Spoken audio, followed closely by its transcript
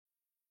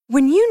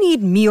When you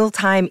need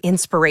mealtime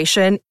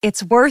inspiration,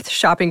 it's worth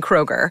shopping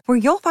Kroger, where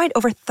you'll find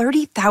over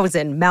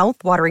 30,000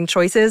 mouth-watering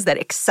choices that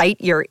excite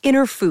your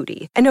inner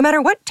foodie. And no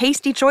matter what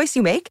tasty choice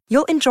you make,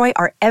 you'll enjoy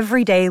our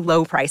everyday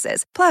low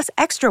prices, plus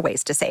extra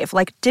ways to save,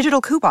 like digital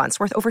coupons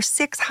worth over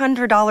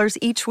 $600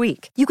 each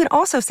week. You can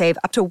also save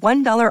up to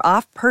 $1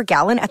 off per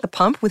gallon at the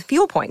pump with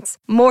fuel points.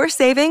 More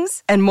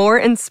savings and more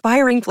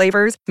inspiring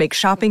flavors make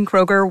shopping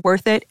Kroger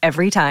worth it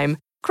every time.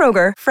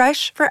 Kroger,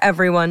 fresh for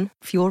everyone.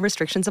 Fuel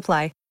restrictions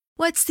apply.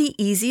 What's the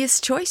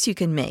easiest choice you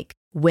can make?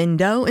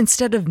 Window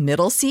instead of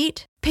middle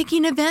seat?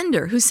 Picking a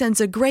vendor who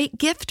sends a great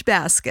gift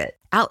basket?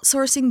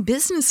 Outsourcing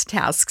business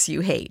tasks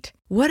you hate?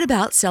 What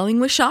about selling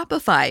with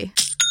Shopify?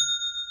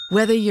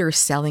 Whether you're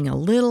selling a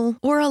little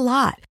or a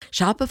lot,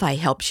 Shopify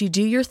helps you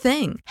do your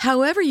thing,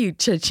 however you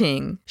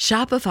cha-ching.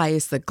 Shopify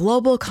is the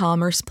global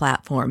commerce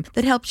platform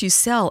that helps you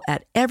sell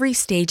at every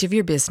stage of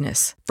your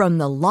business. From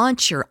the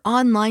launch your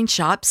online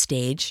shop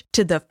stage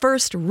to the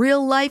first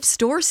real-life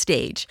store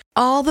stage,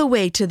 all the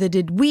way to the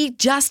did we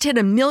just hit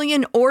 1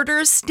 million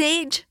orders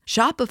stage.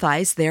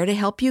 Shopify's there to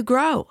help you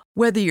grow.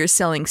 Whether you're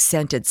selling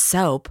scented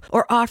soap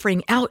or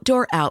offering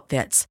outdoor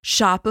outfits,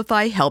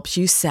 Shopify helps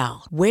you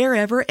sell.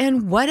 Wherever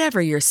and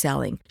whatever you're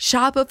selling,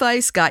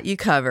 Shopify's got you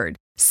covered.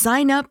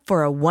 Sign up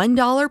for a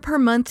 $1 per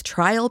month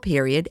trial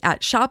period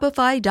at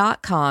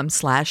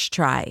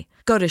shopify.com/try.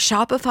 Go to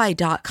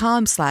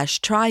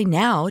shopify.com/try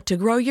now to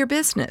grow your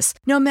business,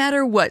 no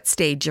matter what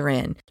stage you're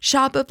in.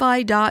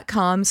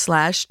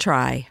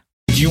 Shopify.com/try.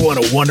 You want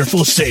a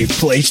wonderful, safe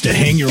place to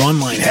hang your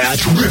online hat?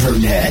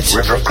 RiverNet.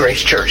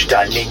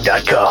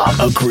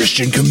 RiverGraceChurch.ning.com. A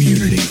Christian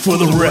community for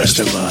the rest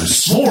of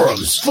us.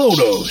 Forums,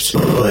 photos,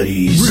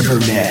 buddies.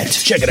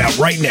 RiverNet. Check it out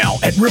right now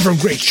at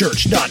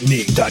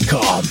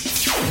RiverGraceChurch.ning.com.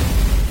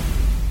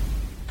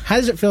 How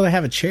does it feel to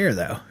have a chair,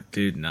 though?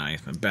 Dude, nice.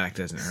 My back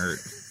doesn't hurt.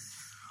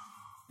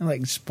 I'm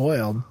like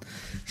spoiled.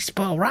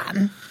 Spoiled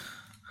rotten.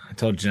 I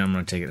told Jen I'm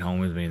going to take it home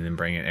with me and then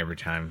bring it every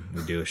time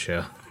we do a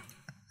show.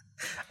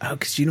 Oh,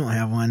 because you don't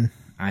have one.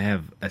 I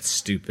have a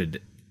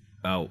stupid,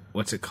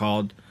 what's it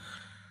called?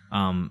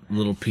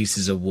 Little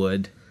pieces of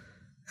wood.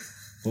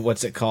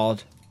 What's it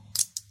called?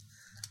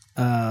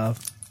 A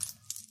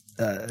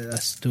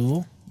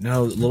stool?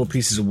 No, little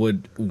pieces of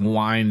wood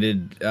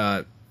winded.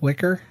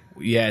 Wicker?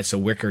 Yeah, it's a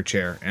wicker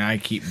chair, and I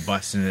keep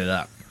busting it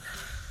up.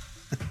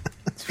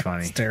 It's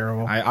funny. It's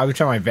terrible. Every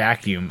time I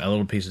vacuum, a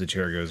little piece of the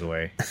chair goes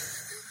away.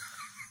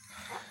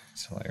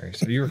 It's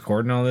hilarious. Are you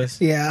recording all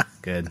this? Yeah.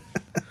 Good.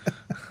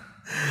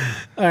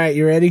 All right,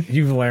 you ready?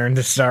 You've learned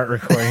to start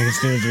recording as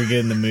soon as we get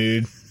in the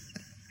mood.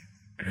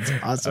 That's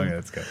awesome. Okay,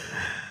 let's go.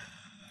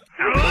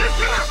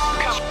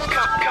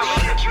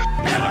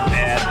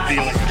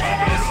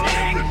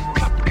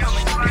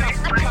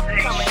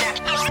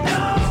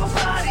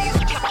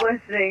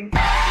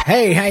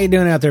 Hey, how you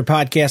doing out there,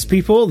 podcast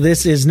people?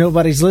 This is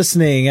Nobody's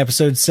Listening,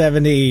 episode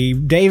 70.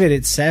 David,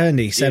 it's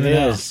 70. It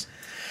is.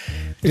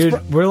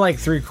 Dude, we're like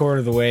 3/4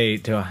 of the way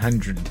to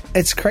 100.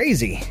 It's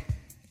crazy.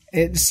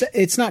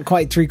 It's not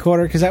quite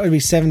 3/4 because that would be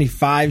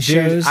 75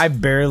 shows. I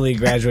barely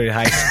graduated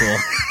high school.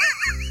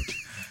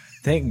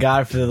 Thank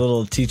God for the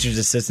little teacher's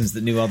assistants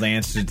that knew all the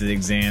answers to the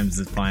exams,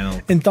 the final.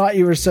 And thought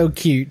you were so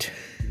cute.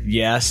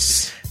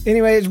 Yes.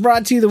 Anyway, it's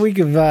brought to you the week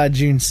of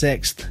June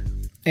 6th.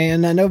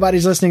 And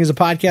Nobody's Listening is a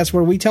podcast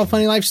where we tell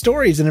funny life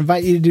stories and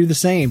invite you to do the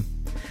same.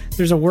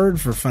 There's a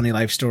word for funny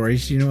life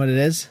stories. Do you know what it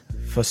is?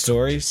 For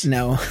stories?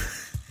 No.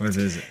 What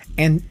is it?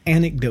 And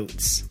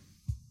anecdotes.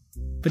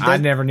 But I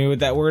never knew what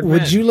that word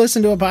meant. Would you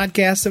listen to a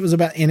podcast that was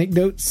about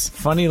anecdotes?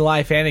 Funny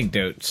life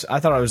anecdotes. I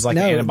thought it was like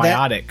an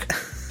antibiotic.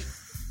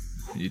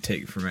 You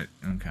take it from it.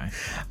 Okay.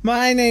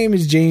 My name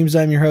is James.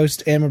 I'm your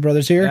host, and my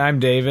brother's here. And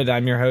I'm David.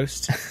 I'm your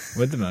host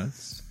with the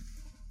most.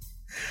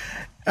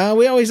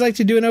 We always like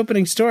to do an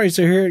opening story,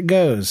 so here it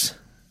goes.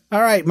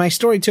 All right, my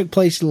story took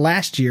place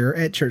last year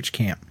at church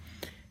camp.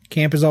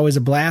 Camp is always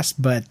a blast,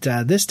 but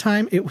this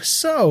time it was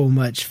so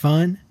much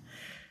fun.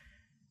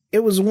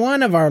 It was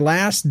one of our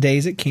last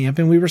days at camp,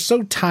 and we were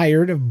so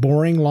tired of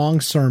boring long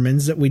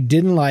sermons that we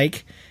didn't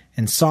like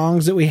and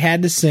songs that we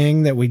had to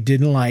sing that we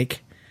didn't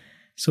like.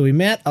 So we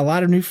met a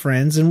lot of new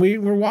friends, and we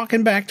were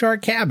walking back to our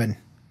cabin.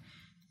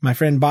 My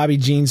friend Bobby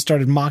Jean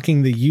started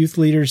mocking the youth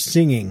leader's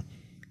singing.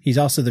 He's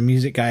also the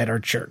music guy at our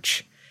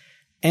church.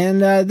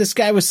 And this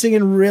guy was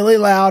singing really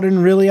loud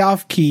and really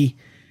off-key.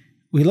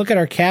 We look at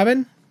our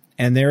cabin,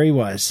 and there he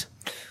was,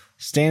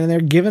 standing there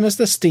giving us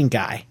the stink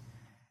eye.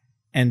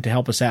 And to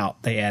help us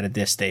out, they added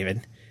this,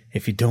 David.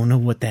 If you don't know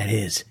what that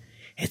is,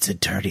 it's a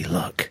dirty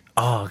look.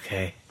 Oh,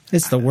 okay.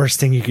 It's the worst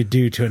thing you could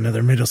do to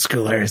another middle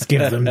schooler is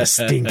give them the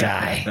stink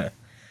eye.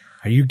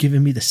 Are you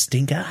giving me the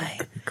stink eye?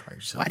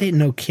 I didn't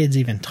know kids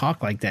even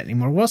talk like that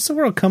anymore. What's the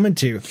world coming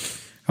to?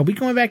 Are we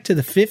going back to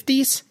the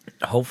 50s?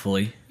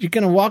 Hopefully. You're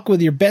going to walk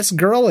with your best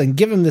girl and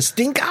give him the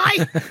stink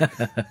eye?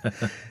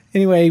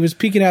 Anyway, he was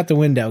peeking out the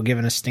window,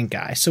 giving a stink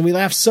eye. So we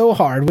laughed so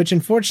hard, which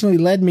unfortunately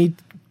led me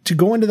to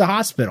go into the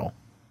hospital.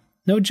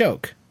 No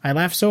joke. I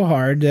laughed so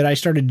hard that I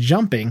started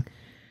jumping,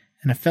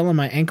 and I fell on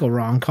my ankle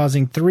wrong,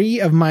 causing 3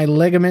 of my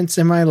ligaments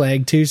in my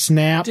leg to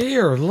snap.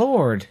 Dear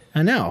Lord.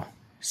 I know.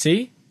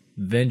 See?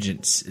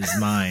 Vengeance is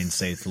mine,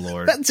 saith the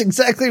Lord. That's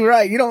exactly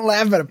right. You don't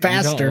laugh at a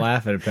pastor. You don't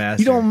laugh at a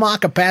pastor. You don't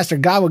mock a pastor.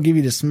 God will give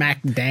you the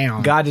smack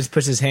down. God just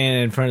puts his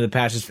hand in front of the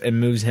pastor and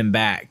moves him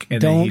back.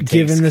 And then he don't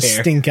give takes him the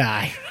care. stink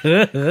eye.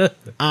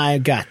 I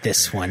got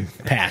this one,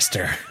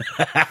 pastor.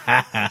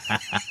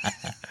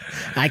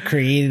 I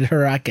created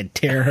her. I could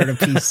tear her to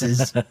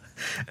pieces.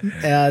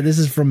 This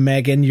is from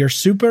Megan. You're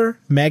super,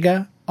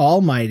 mega,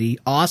 almighty,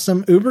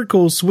 awesome, uber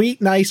cool,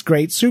 sweet, nice,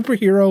 great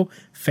superhero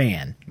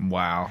fan.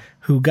 Wow.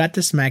 Who got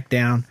to smack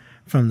down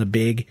from the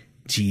big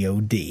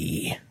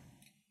G.O.D.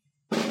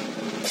 That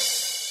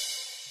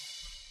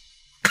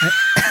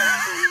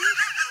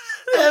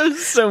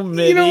was so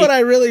many. You know what I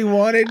really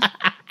wanted?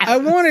 I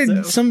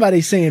wanted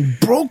somebody saying,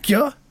 broke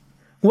ya.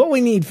 What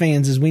we need,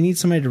 fans, is we need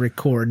somebody to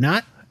record,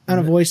 not on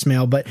a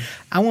voicemail, but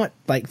I want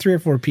like 3 or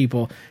 4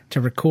 people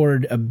to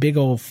record a big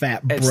old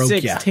fat At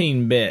broke ya.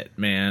 16-bit,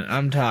 man.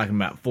 I'm talking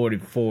about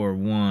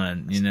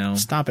 44.1, you know?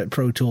 Stop it,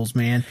 Pro Tools,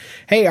 man.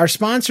 Hey, our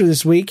sponsor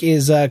this week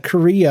is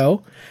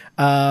Creo.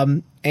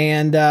 And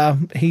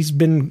he's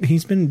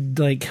been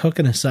like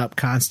hooking us up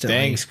constantly.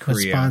 Thanks, with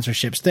Creo.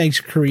 sponsorships.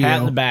 Thanks, Creo. Pat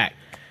in the back.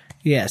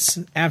 Yes,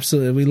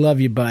 absolutely. We love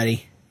you,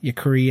 buddy. You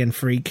Korean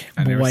freak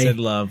boy. I never said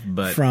love,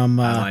 but from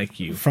I like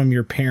you. From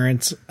your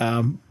parents.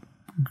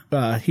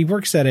 He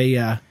works at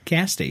a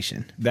gas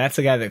station. That's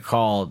the guy that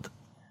called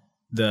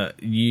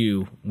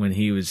you when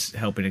he was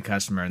helping a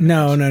customer.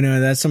 No.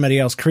 That's somebody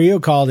else.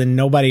 Creo called and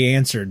nobody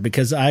answered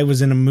because I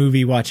was in a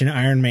movie watching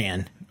Iron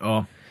Man.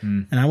 Oh.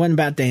 And I wasn't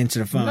about to answer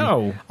the phone.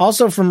 No.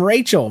 Also from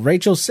Rachel.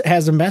 Rachel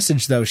has a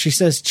message, though. She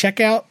says, check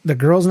out the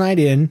Girls Night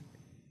In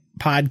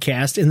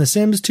podcast and the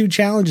Sims 2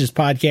 Challenges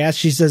podcast.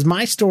 She says,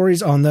 my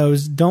stories on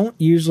those don't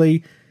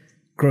usually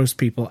gross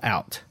people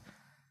out.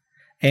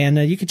 And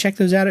you can check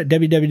those out at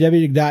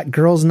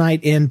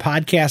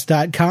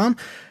www.girlsnightinpodcast.com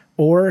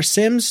or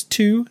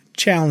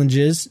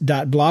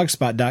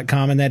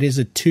sims2challenges.blogspot.com. And that is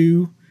a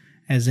 2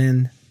 as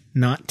in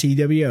not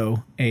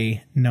TWO,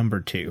 a number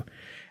 2.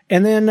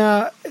 And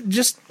then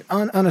just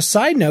on a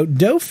side note,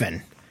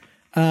 Dauphin,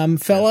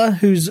 fella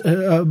who's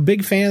a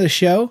big fan of the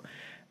show,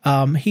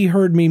 he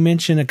heard me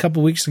mention a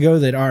couple weeks ago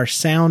that our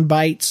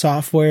Soundbite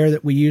software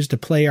that we use to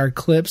play our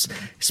clips,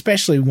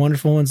 especially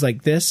wonderful ones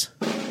like this,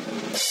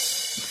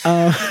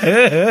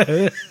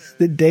 that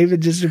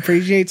David just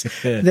appreciates,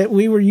 that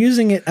we were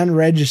using it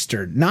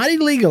unregistered. Not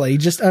illegally,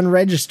 just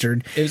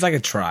unregistered. It was like a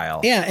trial.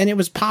 Yeah, and it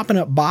was popping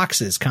up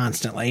boxes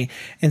constantly.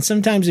 And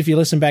sometimes if you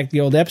listen back to the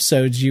old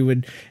episodes, you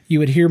would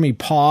hear me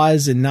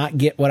pause and not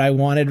get what I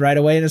wanted right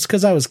away. And it's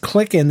because I was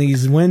clicking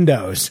these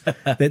windows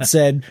that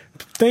said,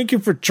 thank you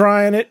for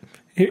trying it.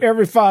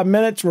 Every 5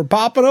 minutes, we're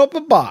popping up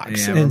a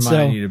box. Yeah, and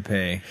remind you to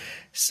pay.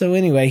 So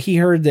anyway, he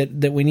heard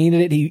that we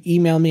needed it. He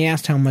emailed me,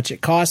 asked how much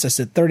it cost. I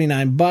said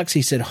 $39.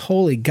 He said,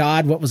 holy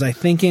God, what was I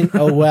thinking?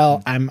 Oh,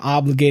 well, I'm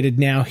obligated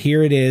now.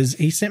 Here it is.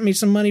 He sent me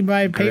some money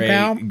by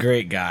PayPal.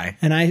 Great guy.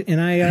 And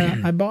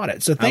I bought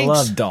it. So thanks. I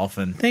love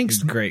Dolphin. Thanks.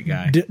 He's a great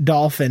guy.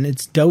 Dolphin.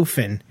 It's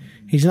Dauphin.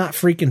 He's not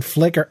freaking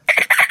Flickr.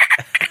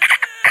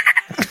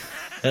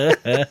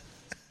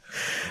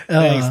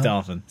 Thanks,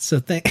 Dolphin.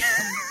 So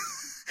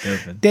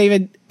Dolphin.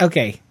 David,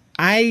 okay.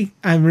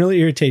 I'm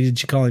really irritated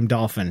that you call him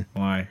Dolphin.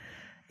 Why?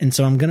 And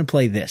so I'm going to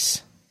play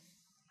this.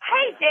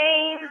 Hey,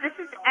 James. This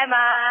is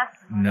Emma.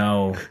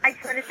 No. I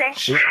just want to say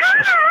hi.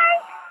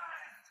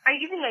 I'm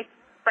using my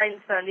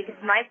friend's phone because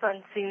my phone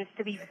seems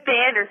to be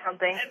banned or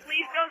something. And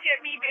please don't get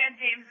me banned,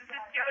 James. This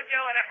is JoJo,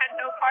 and I had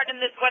no part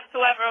in this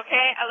whatsoever,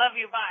 okay? I love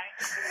you. Bye.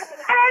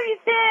 I love you,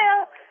 too.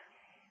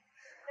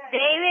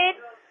 David,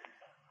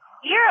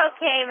 you're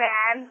okay,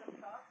 man.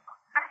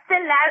 I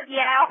still love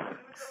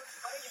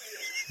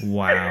you.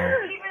 Wow. Come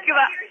on.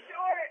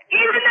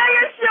 Even though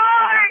you're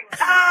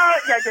short. Oh,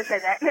 no, just say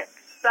that.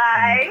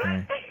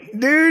 Bye.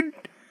 Dude.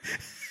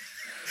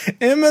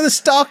 Emma the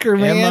Stalker,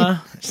 man.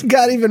 Emma. It's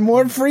got even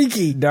more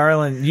freaky.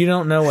 Darling, you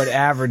don't know what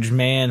average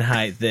man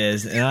height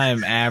is, and I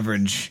am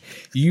average.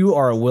 You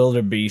are a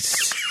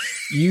wildebeest.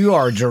 You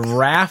are a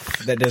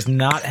giraffe that does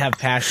not have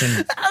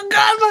passion. Oh,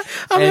 God.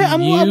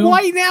 I'm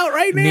whiting out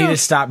right now. You need to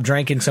stop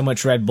drinking so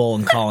much Red Bull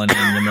and calling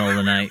in the middle of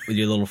the night with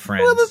your little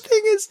friends. Well, the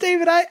thing is,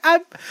 David,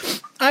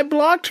 I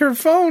blocked her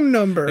phone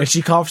number. And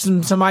she called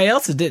from somebody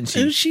else's, didn't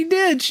she? And she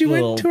did. She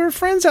Well- went to her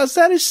friend's house.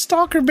 That is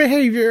stalker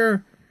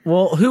behavior.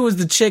 Well, who was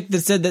the chick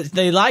that said that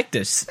they liked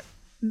us?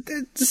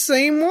 It's the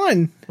same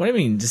one. What do you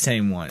mean, the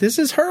same one? This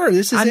is her.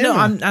 This is I know,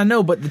 Emma. I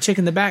know, but the chick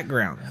in the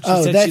background.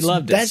 She said she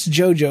loved us. That's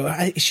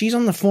JoJo. She's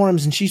on the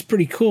forums and she's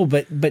pretty cool,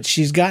 but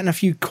she's gotten a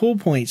few cool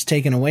points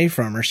taken away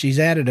from her. She's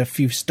added a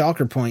few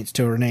stalker points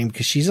to her name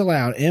because she's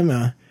allowed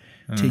Emma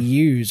to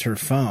use her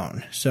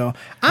phone. So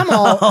I'm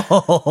all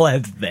Oh,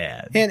 that's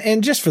bad.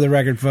 and just for the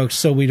record, folks,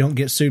 so we don't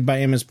get sued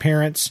by Emma's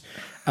parents.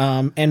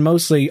 And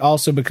mostly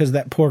also because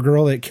that poor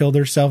girl that killed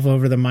herself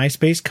over the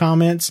MySpace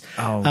comments.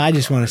 Oh, I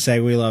just want to say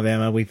we love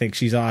Emma. We think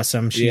she's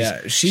awesome. She's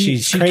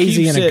she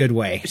crazy in keeps a it- good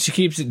way. She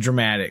keeps it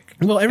dramatic.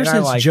 Well, ever And I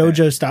since like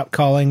JoJo that. stopped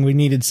calling, we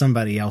needed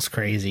somebody else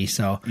crazy.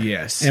 So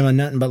Yes. Emma,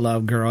 nothing but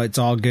love, girl. It's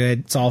all good.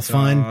 It's all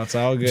fun. it's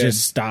all good.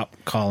 Just stop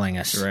calling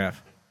us.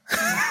 Giraffe.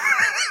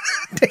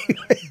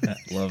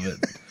 Love it,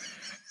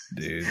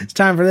 dude. It's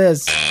time for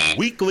this.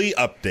 Weekly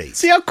updates.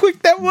 See how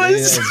quick that was?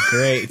 Yeah, that's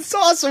great. It's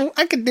awesome.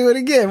 I could do it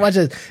again. Watch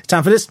this. It's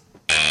time for this.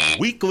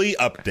 Weekly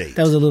updates.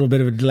 That was a little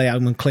bit of a delay.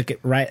 I'm going to click it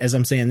right as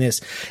I'm saying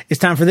this. It's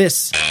time for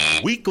this.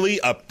 Weekly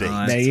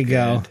updates. There you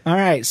go. All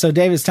right. So,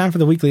 Dave, it's time for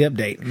the weekly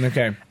update.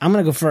 Okay. I'm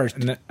going to go first.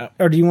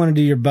 Or do you want to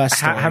do your bus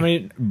story? How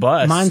many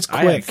busts? Mine's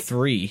I have quick.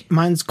 3.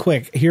 Mine's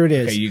quick. Here it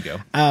is. Okay, you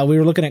go. We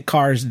were looking at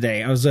cars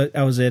today. I was over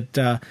at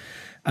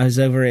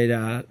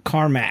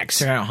CarMax.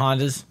 Check out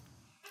Hondas.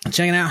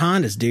 Checking out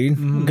Hondas, dude.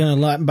 I'm going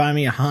to buy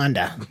me a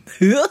Honda.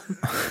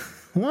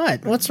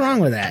 What? What's wrong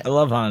with that? I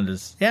love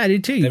Hondas. Yeah, I do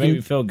too. They You make can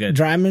me feel good.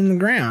 Drive them in the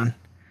ground.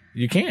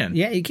 You can.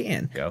 Yeah, you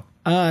can. Go.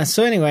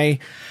 So anyway,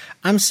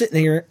 I'm sitting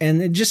here,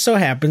 and it just so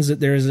happens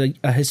that there's a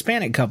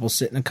Hispanic couple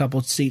sitting a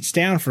couple seats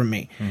down from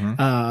me.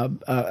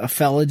 A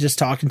fella just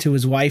talking to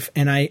his wife,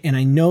 and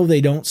I know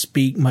they don't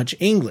speak much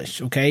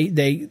English. Okay,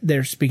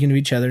 they're speaking to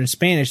each other in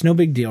Spanish. No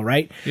big deal,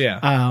 right?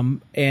 Yeah.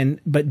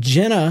 But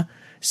Jenna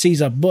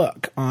sees a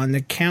book on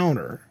the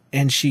counter,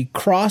 and she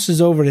crosses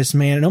over this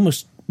man and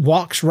almost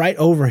walks right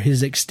over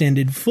his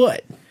extended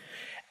foot.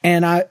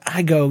 And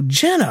I go,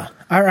 Jenna,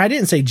 or I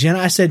didn't say Jenna.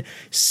 I said,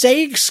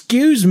 say,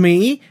 excuse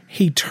me.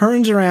 He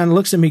turns around,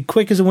 looks at me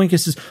quick as a wink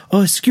and says,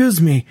 oh,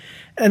 excuse me.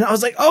 And I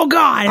was like, oh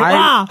God.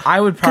 I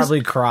would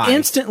probably cry.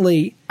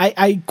 Instantly.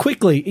 I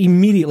quickly,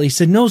 immediately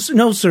said, no,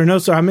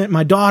 sir. I meant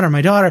my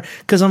daughter.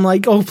 Cause I'm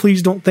like, oh,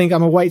 please don't think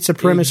I'm a white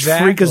supremacist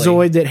Exactly.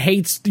 freakazoid that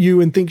hates you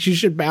and thinks you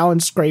should bow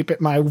and scrape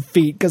at my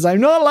feet. Cause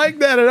I'm not like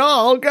that at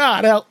all.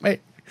 God help me.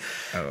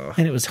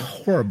 And it was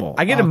horrible.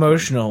 I get Awkward.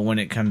 emotional when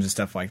it comes to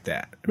stuff like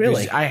that.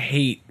 Really? Because I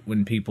hate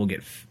when people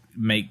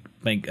make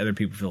other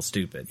people feel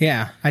stupid.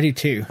 Yeah, I do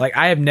too. Like,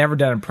 I have never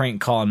done a prank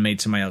call and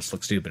made somebody else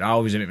look stupid. I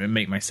always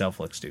make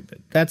myself look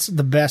stupid. That's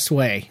the best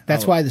way.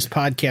 That's why this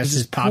podcast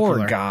is popular.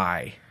 Poor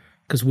guy.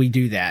 Because we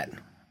do that.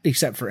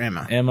 Except for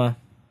Emma. Emma.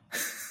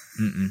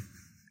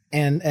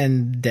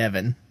 And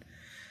Devin.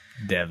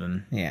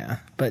 Devin. Yeah.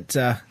 But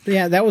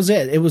yeah, that was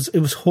it. It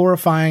was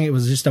horrifying. It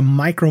was just a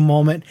micro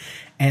moment.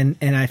 And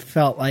I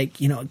felt like,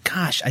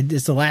 gosh,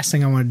 it's the last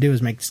thing I want to do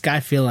is make this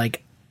guy feel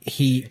like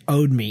he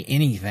owed me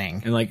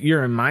anything. And like,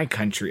 you're in my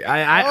country.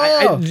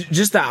 I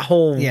just that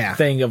whole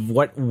thing of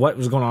what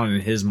was going on in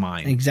his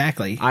mind.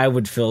 Exactly. I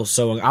would feel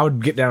I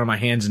would get down on my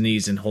hands and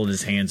knees and hold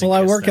his hands. Well,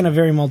 I work in a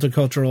very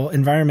multicultural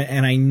environment,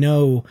 and I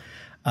know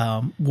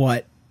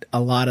what a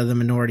lot of the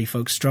minority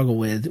folks struggle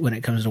with when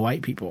it comes to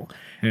white people.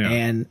 Yeah.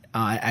 And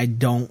I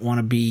don't want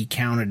to be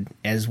counted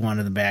as one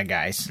of the bad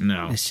guys.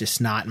 No. It's just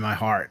not in my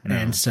heart. No.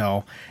 And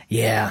so,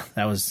 yeah,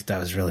 that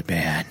was really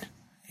bad.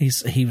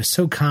 He was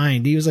so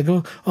kind. He was like,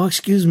 oh,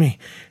 excuse me.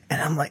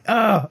 And I'm like,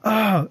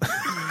 oh.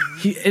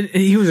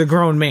 He was a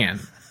grown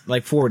man,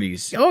 like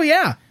 40s. Oh,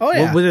 yeah.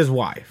 With his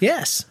wife.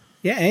 Yes.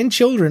 Yeah, and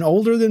children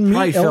older than me.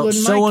 Probably older felt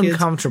than so my kids.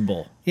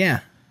 uncomfortable. Yeah.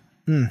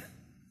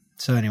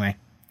 So anyway.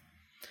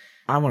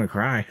 I want to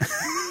cry.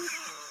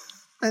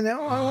 I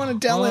know. I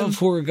want to tell him.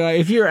 Poor guy.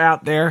 If you're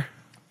out there,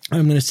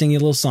 I'm going to sing you a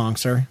little song,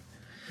 sir.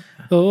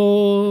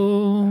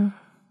 Oh,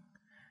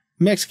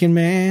 Mexican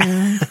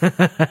man,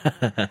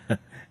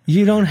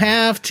 you don't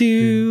have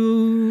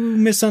to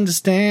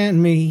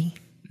misunderstand me.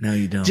 No,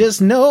 you don't. Just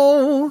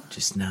know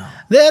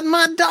that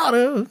my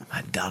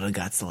daughter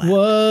got slapped.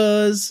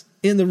 was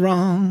in the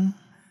wrong.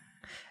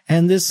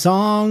 And this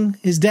song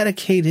is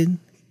dedicated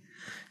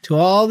to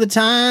all the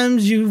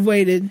times you've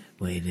waited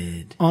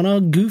on a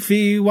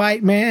goofy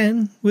white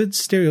man with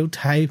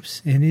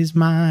stereotypes in his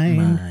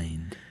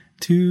mind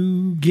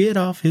to get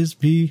off his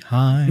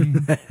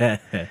behind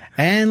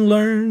and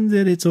learn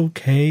that it's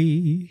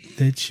okay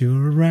that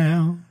you're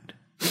around.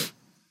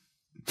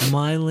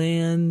 My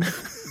land.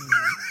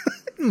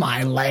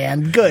 My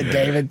land. Good,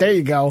 David. There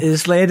you go.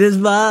 This land is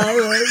my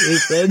land. He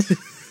said.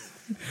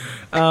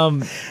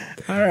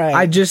 All right.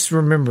 I just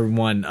remembered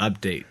one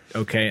update.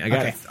 Okay,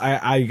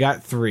 I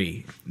got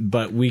 3,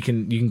 but you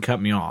can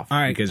cut me off. All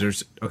right, because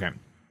there's I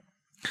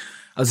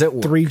was at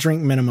work. 3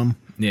 drink minimum.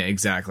 Yeah,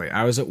 exactly.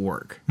 I was at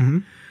work.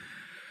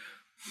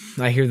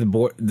 I hear the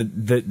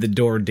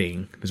door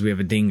ding because we have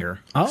a dinger.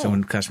 Oh. So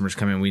when customers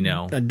come in, we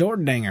know A door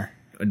dinger.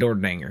 a door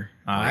dinger.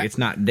 It's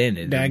not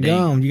dented. it's ding.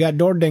 Daggum. You got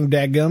door ding,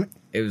 daggum.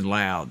 It was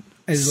loud.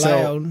 It's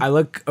so loud. I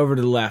look over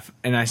to the left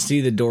and I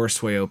see the door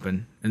sway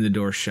open and the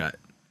door shut.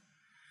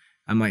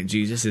 I'm like,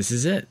 Jesus, this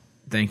is it.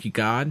 Thank you,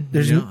 God.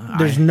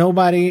 There's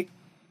nobody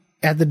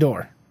at the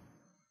door.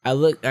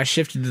 I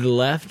shifted to the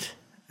left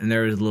and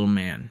there was a little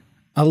man.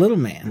 A little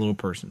man. A little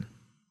person.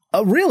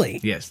 Oh, really?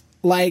 Yes.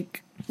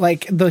 Like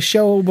the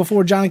show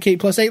before John and Kate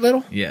plus 8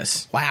 Little?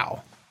 Yes.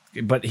 Wow.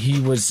 But he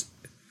was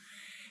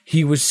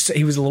a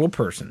little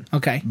person.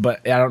 Okay.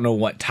 But I don't know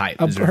what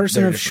type. A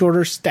person of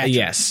shorter stature.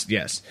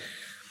 Yes.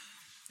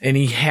 And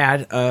he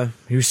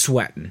was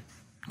sweating.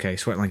 Okay,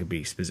 sweating like a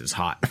beast because it was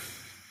hot.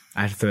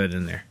 I had to throw it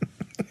in there.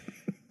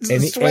 It's a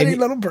sweaty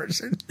little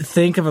person.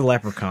 Think of a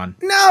leprechaun.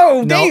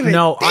 No, David.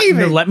 No,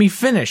 let me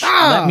finish.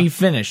 Let me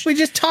finish. We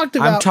just talked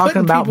about. I'm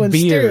talking about people in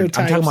beard. stereotypes.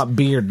 I'm talking about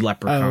beard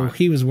leprechaun. Oh,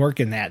 he was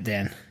working that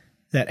then.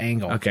 That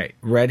angle. Okay,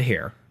 red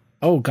hair.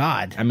 Oh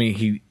God. I mean,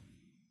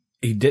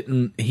 he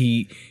doesn't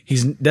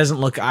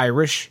look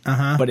Irish.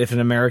 But if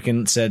an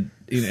American said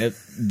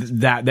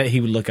that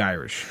he would look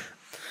Irish.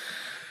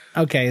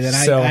 Okay, then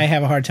I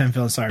have a hard time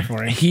feeling sorry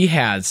for him. He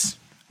has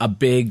a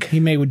big. He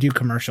would do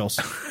commercials.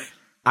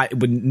 It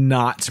would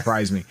not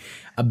surprise me.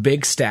 A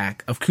big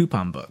stack of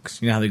coupon books.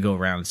 You know how they go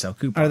around and sell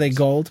coupons. Are they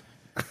gold?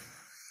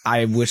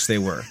 I wish they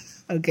were.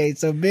 Okay,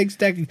 so big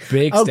stack.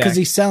 Big oh, stack. because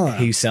he's selling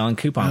them. He's selling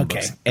coupon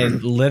books.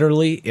 And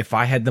literally, if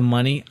I had the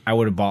money, I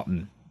would have bought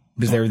them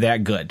because they were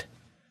that good.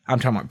 I'm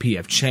talking about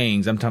P.F.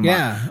 Chang's. I'm talking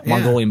about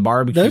Mongolian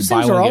barbecue. Those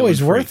things are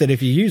always worth it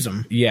if you use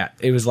them. Yeah,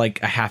 it was like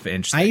a half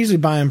inch thick. I usually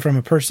buy them from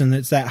a person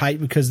that's that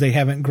height because they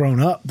haven't grown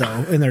up, though,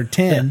 and they're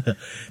 10.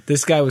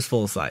 This guy was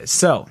full size.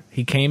 So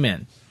he came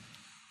in.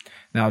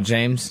 Now,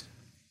 James,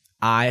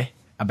 I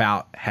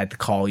about had to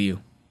call you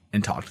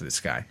and talk to this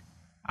guy.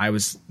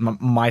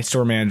 My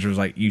store manager was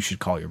like, you should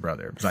call your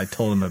brother. Because I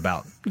told him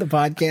about... The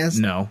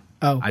podcast? No.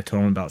 Oh. I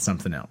told him about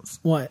something else.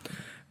 What?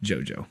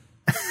 JoJo.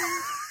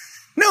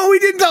 No, we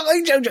didn't talk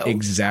like JoJo.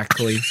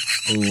 Exactly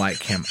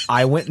like him.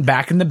 I went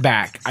back in the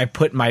back. I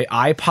put my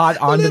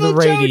iPod onto the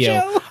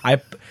radio.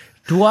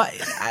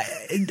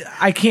 JoJo.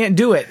 I can't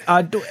do it.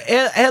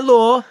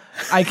 Hello.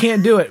 I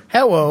can't do it.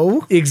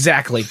 Hello.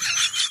 Exactly.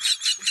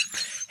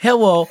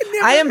 Hello,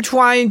 I am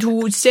trying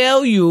to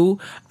sell you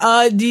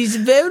these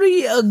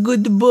very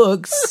good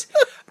books.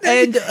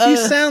 And you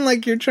sound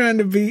like you're trying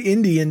to be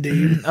Indian,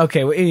 dude.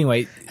 Okay, well,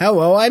 anyway.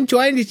 Hello, I'm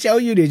trying to sell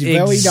you these very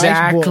nice books.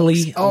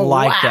 Exactly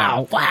like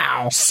that.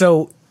 Wow.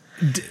 So,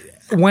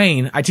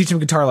 Wayne, I teach him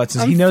guitar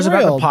lessons. He knows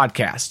about the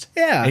podcast.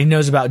 Yeah. And he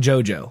knows about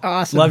JoJo.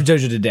 Awesome. Loves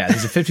JoJo to death.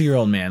 He's a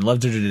 50-year-old man.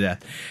 Loves JoJo to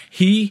death.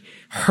 He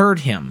heard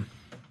him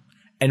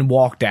and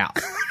walked out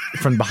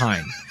from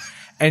behind.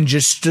 And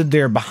just stood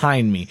there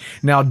behind me.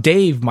 Now,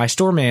 Dave, my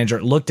store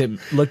manager, looked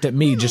at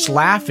me just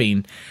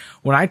laughing.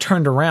 When I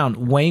turned around,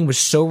 Wayne was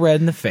so red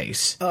in the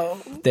face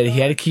that he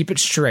had to keep it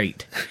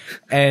straight.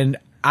 And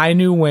I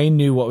knew Wayne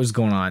knew what was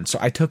going on. So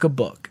I took a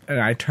book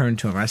and I turned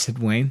to him. I said,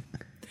 Wayne,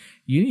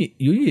 you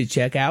need to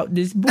check out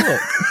this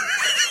book.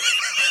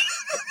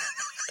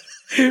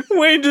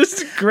 Wayne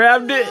just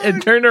grabbed it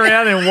and turned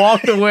around and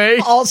walked away.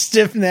 All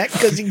stiff-necked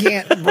because he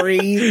can't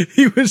breathe.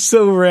 He was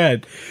so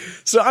red.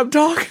 So I'm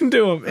talking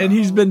to him, and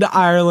he's been to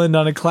Ireland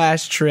on a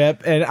class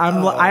trip, and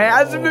I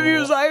asked him if he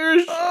was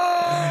Irish.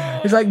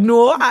 He's like,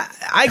 no,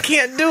 I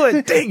can't do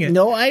it. Dang it.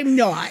 No, I'm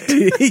not.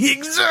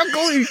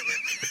 Exactly.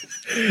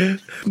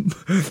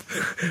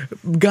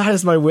 God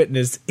is my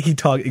witness. He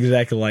talked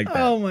exactly like that.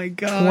 Oh, my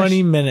gosh.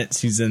 20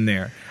 minutes he's in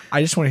there.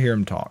 I just want to hear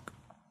him talk.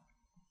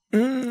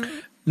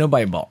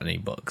 Nobody bought any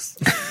books.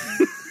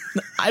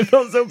 I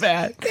felt so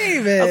bad.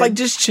 David. I was like,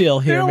 just chill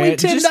here, They're man. only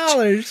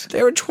 $10.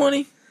 They were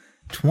 $20.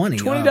 $20?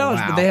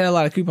 $20, but they had a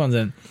lot of coupons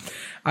in.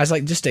 I was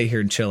like, just stay here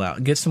and chill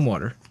out. Get some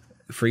water.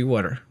 Free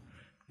water.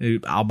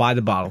 I'll buy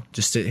the bottle.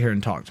 Just sit here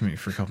and talk to me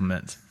for a couple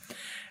minutes.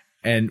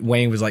 And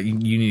Wayne was like, you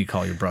need to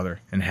call your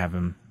brother and have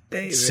him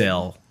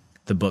sell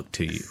the book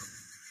to you.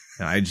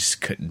 And I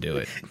just couldn't do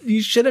it.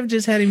 You should have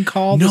just had him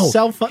call the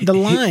cell phone, the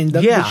line,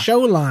 the show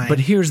line. But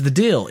here's the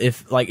deal.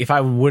 If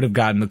I would have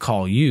gotten to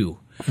call you,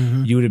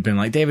 you would have been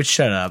like, David,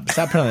 shut up.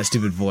 Stop putting on that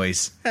stupid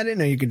voice. I didn't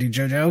know you could do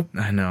JoJo.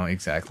 I know,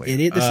 exactly.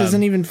 Idiot, this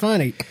isn't even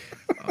funny.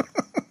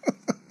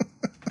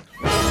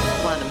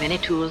 One of the many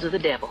tools of the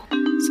devil.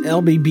 It's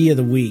LBB of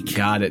the week.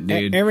 Got it,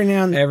 dude. Every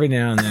now and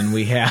then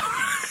we have...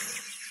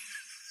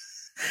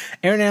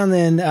 Every now and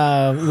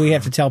then we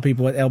have to tell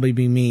people what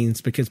LBB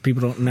means because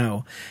people don't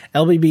know.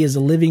 LBB is a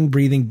living,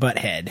 breathing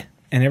butthead.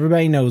 And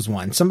everybody knows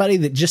one. Somebody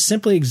that just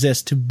simply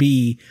exists to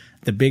be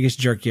the biggest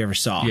jerk you ever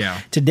saw.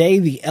 Yeah. Today,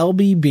 the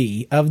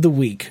LBB of the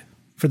week,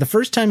 for the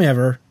first time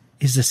ever,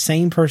 is the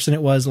same person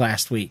it was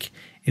last week.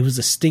 It was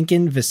a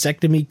stinking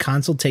vasectomy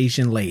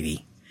consultation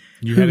lady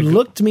who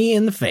looked me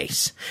in the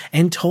face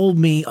and told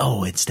me,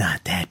 oh, it's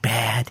not that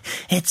bad.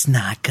 It's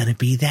not going to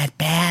be that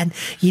bad.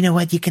 You know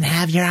what? You can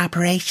have your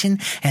operation,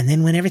 and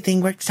then when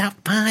everything works out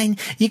fine,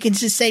 you can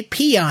just say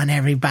pee on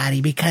everybody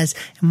because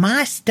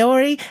my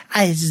story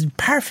is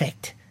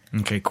perfect.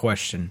 Okay,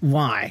 question.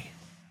 Why?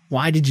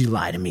 Why did you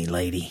lie to me,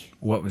 lady?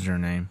 What was her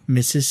name?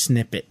 Mrs.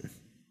 Snippet.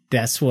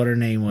 That's what her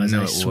name was,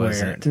 No, I it swear.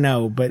 wasn't.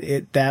 No, but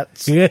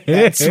that's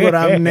what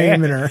I'm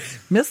naming her.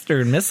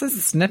 Mr. and Mrs.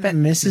 Snippet.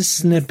 Mrs.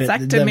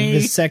 Snippet, the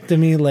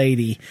vasectomy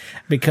lady.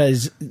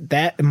 Because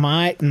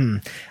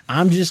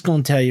I'm just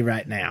going to tell you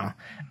right now,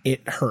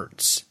 it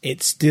hurts.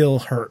 It still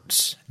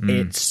hurts.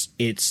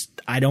 It's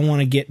I don't want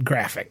to get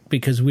graphic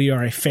because we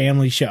are a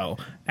family show.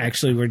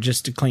 Actually, we're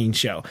just a clean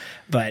show.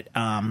 But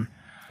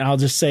I'll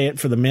just say it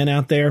for the men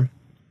out there.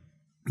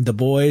 The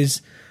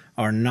boys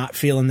are not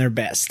feeling their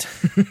best.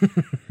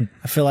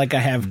 I feel like I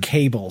have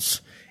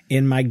cables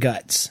in my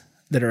guts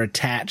that are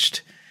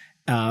attached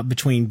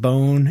between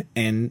bone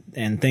and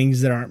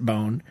things that aren't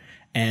bone,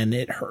 and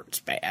it hurts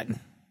bad.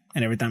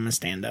 And every time I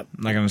stand up,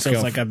 Like on a it feels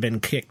scale like I've been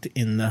kicked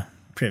in the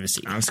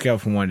privacy. On a scale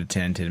from 1 to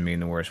 10, 10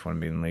 being the worst, 1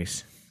 being the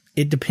least.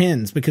 It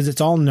depends because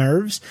it's all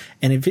nerves.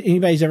 And if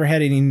anybody's ever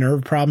had any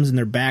nerve problems in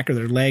their back or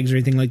their legs or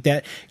anything like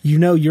that, you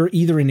know you're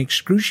either in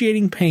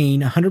excruciating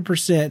pain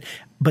 100%,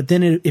 but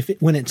then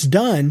when it's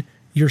done,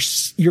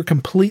 you're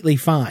completely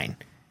fine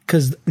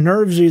because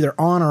nerves are either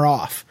on or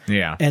off.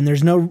 Yeah. And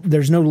there's no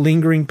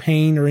lingering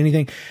pain or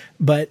anything.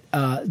 But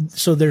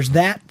so there's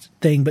that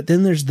thing, but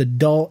then there's the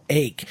dull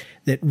ache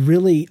that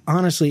really,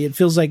 honestly, it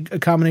feels like a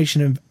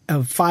combination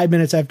of 5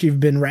 minutes after you've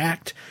been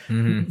racked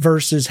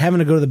versus having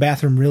to go to the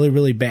bathroom really,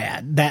 really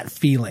bad. That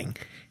feeling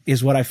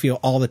is what I feel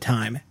all the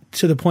time,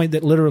 to the point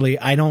that literally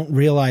I don't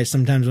realize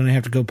sometimes when I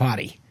have to go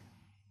potty.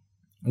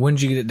 When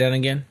did you get it done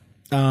again?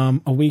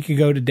 A week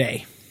ago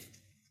today.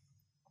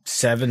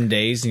 7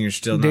 days and you're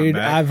still not Dude,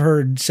 back? I've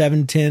heard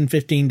 7, 10,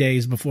 15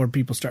 days before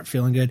people start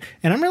feeling good.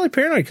 And I'm really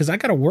paranoid because I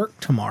got to work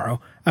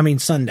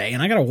Sunday,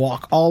 and I got to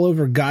walk all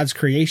over God's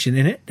creation,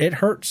 and it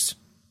hurts.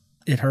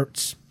 It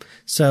hurts.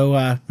 So,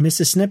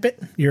 Mrs.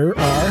 Snippet, you are...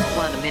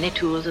 One of the many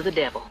tools of the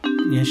devil.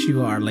 Yes,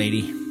 you are,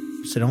 lady.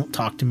 So don't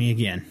talk to me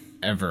again.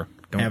 Ever.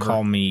 Don't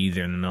call me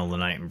either in the middle of the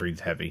night and breathe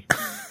heavy.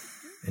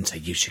 And say,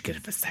 you should get a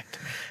vasectomy.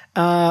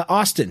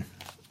 Austin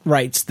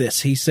writes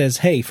this. He says,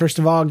 hey, first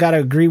of all, got to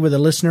agree with a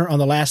listener on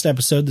the last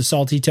episode, The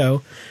Salty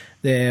Toe.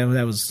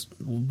 That was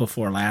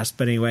before last,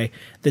 but anyway,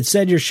 that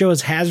said your show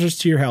is hazardous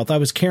to your health. I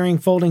was carrying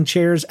folding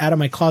chairs out of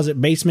my closet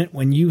basement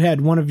when you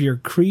had one of your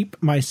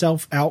creep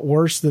myself out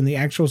worse than the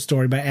actual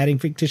story by adding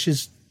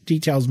fictitious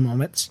details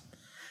moments.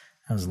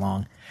 That was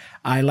long.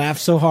 I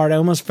laughed so hard I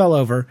almost fell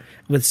over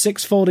with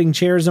 6 folding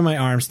chairs in my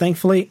arms.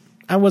 Thankfully,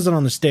 I wasn't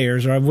on the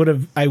stairs, or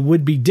I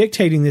would be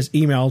dictating this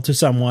email to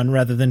someone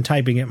rather than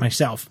typing it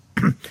myself.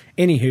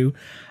 Anywho,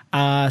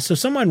 so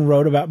someone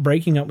wrote about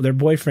breaking up with their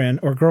boyfriend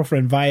or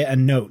girlfriend via a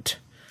note.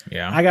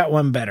 Yeah. I got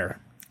one better.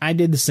 I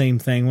did the same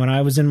thing when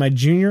I was in my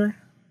junior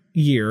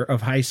year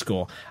of high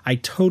school. I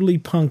totally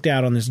punked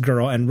out on this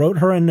girl and wrote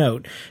her a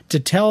note to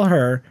tell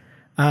her,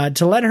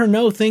 to let her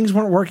know things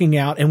weren't working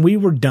out and we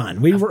were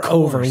done. We were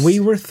over. We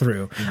were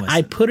through.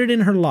 I put it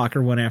in her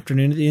locker one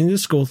afternoon at the end of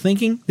school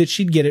thinking that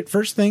she'd get it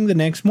first thing the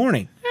next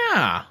morning.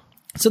 Yeah.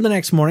 So the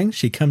next morning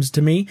she comes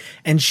to me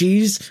and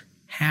she's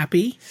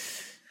happy.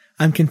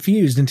 I'm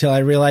confused until I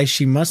realize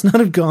she must not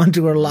have gone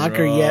to her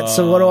locker yet.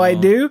 So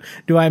what do?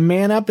 Do I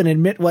man up and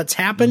admit what's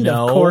happened?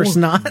 No. Of course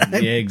not.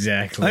 Yeah,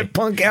 exactly. I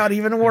punk out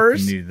even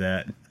worse. I knew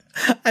that.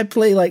 I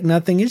play like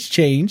nothing has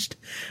changed.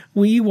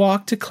 We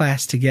walk to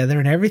class together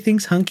and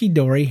everything's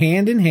hunky-dory,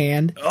 hand in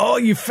hand. Oh,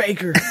 you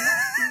faker.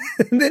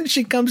 And then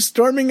she comes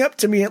storming up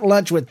to me at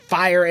lunch with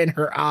fire in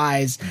her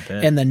eyes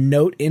and the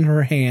note in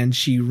her hand.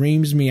 She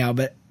reams me out.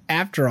 But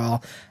after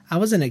all, I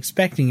wasn't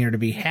expecting her to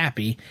be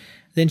happy.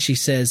 Then she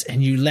says,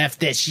 and you left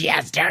this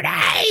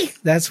yesterday.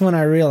 That's when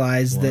I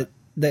realized that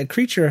the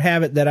creature of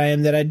habit that I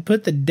am, that I'd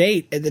put the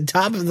date at the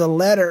top of the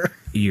letter.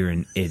 You're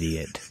an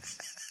idiot.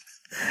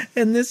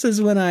 And this is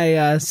when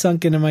I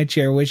sunk into my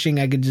chair, wishing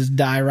I could just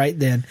die right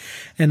then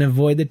and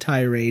avoid the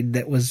tirade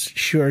that was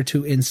sure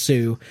to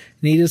ensue.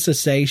 Needless to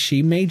say,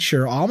 she made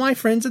sure all my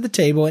friends at the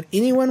table and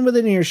anyone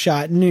within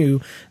earshot knew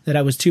that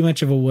I was too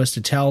much of a wuss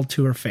to tell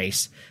to her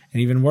face.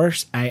 And even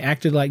worse, I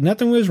acted like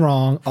nothing was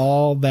wrong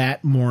all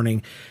that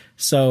morning.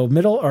 So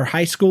middle or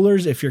high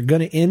schoolers, if you're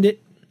going to end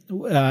it,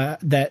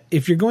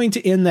 if you're going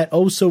to end that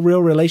oh so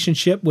real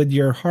relationship with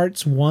your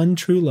heart's one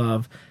true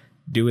love,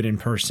 do it in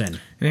person.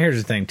 And here's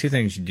the thing: 2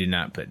 things you do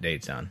not put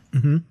dates on.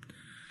 Mm-hmm.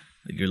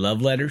 Your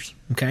love letters,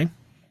 okay,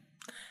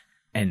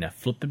 and a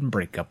flippin'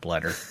 breakup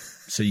letter,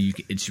 so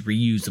it's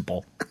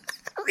reusable.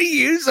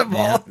 Reusable.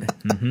 Yeah.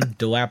 Mm-hmm.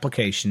 Dual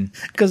application.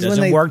 'Cause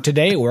doesn't when they work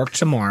today, it works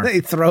tomorrow. They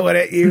throw it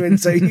at you, and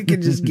so you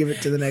can just give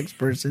it to the next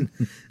person.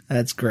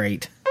 That's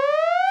great.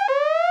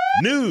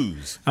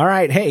 News. All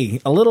right.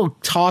 Hey, a little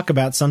talk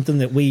about something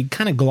that we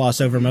kind of gloss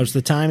over most of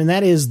the time, and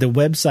that is the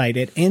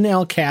website at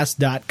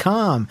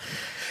nlcast.com.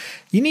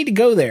 You need to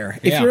go there.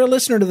 If you're a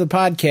listener to the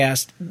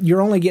podcast,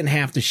 you're only getting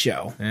half the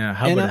show. Yeah,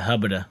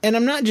 hubbada. And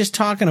I'm not just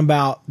talking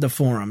about the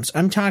forums.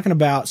 I'm talking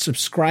about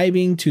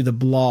subscribing to the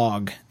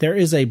blog. There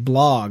is a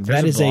blog.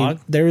 There is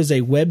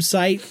a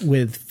website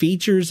with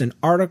features and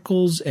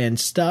articles and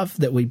stuff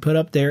that we put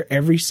up there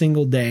every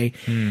single day.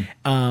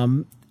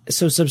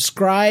 So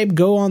subscribe,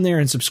 go on there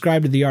and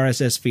subscribe to the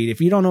RSS feed.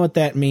 If you don't know what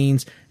that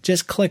means,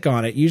 just click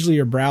on it. Usually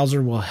your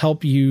browser will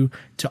help you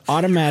to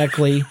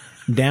automatically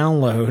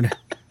download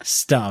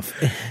stuff.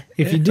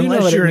 If you do know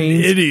what it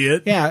means. An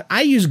idiot. Yeah,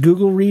 I use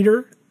Google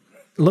Reader.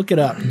 Look it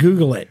up.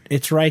 Google it.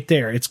 It's right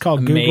there. It's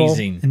called Google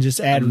and just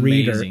add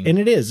Reader. And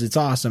it is. It's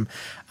awesome.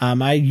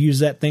 I use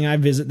that thing. I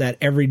visit that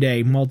every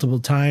day, multiple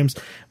times.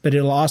 But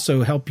it'll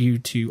also help you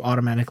to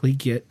automatically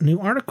get new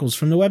articles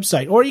from the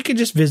website. Or you can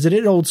just visit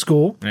it old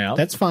school. Yeah.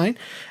 That's fine.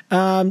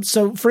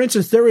 So, for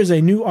instance, there is a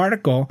new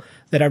article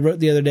that I wrote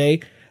the other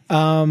day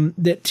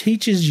that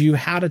teaches you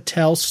how to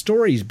tell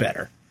stories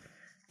better.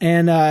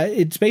 And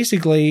it's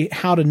basically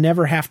how to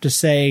never have to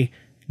say,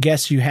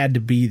 guess you had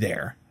to be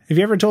there. Have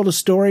you ever told a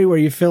story where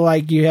you feel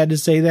like you had to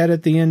say that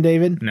at the end,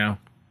 David? No.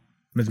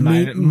 Me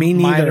Might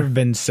neither. have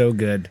been so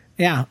good.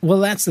 Yeah, well,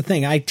 that's the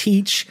thing. I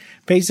teach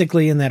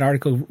basically in that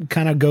article,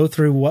 kind of go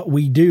through what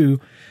we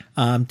do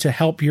to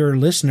help your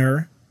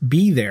listener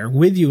be there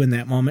with you in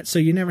that moment, so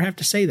you never have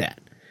to say that.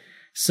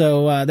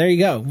 So there you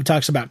go. It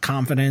talks about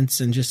confidence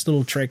and just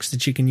little tricks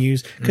that you can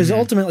use. Because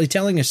ultimately,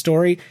 telling a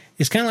story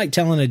is kind of like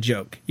telling a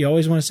joke. You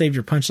always want to save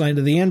your punchline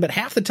to the end, but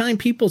half the time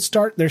people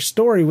start their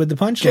story with the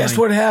punchline. Guess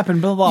what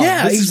happened? Blah, blah.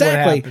 Yeah, This is what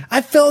exactly. happened.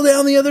 I fell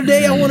down the other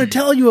day. I want to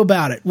tell you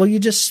about it. Well, you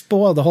just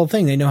spoiled the whole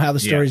thing. They know how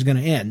the story's going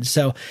to end.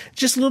 So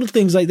just little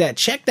things like that.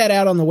 Check that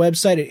out on the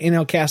website at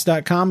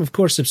nlcast.com. Of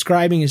course,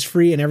 subscribing is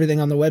free and everything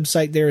on the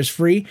website there is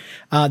free.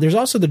 There's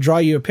also the Draw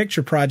You a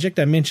Picture project.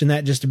 I mention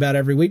that just about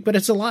every week, but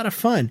it's a lot of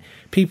fun.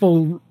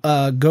 People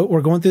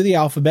we're going through the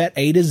alphabet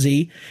A to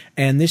Z,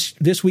 and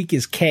this week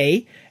is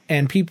K.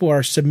 And people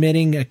are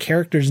submitting a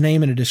character's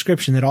name and a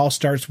description that all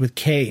starts with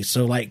K.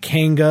 So like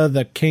Kanga,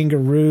 the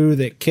kangaroo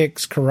that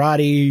kicks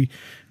karate,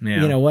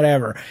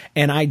 whatever.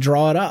 And I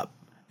draw it up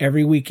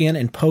every weekend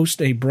and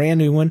post a brand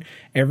new one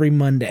every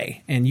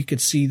Monday. And you could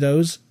see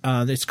those.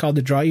 It's called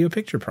the Draw You a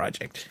Picture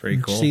Project.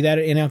 Pretty cool. See that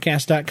at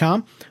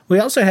nlcast.com. We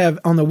also have,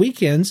 on the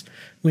weekends,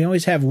 we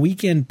always have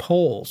weekend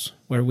polls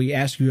where we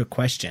ask you a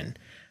question.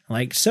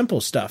 Like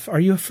simple stuff. Are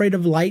you afraid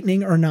of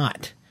lightning or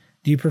not?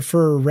 Do you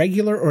prefer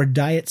regular or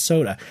diet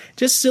soda?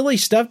 Just silly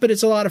stuff, but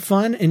it's a lot of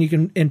fun,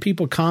 and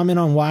people comment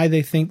on why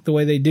they think the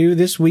way they do.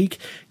 This week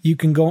you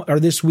can go, or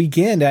this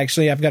weekend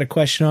actually, I've got a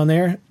question on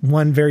there,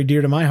 one very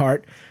dear to my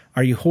heart.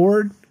 Are you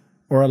Horde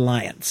or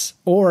Alliance?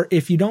 Or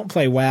if you don't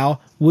play WoW,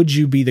 would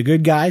you be the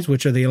good guys,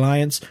 which are the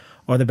Alliance,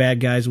 or the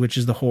bad guys, which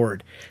is the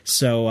Horde?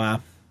 So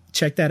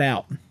check that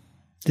out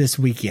this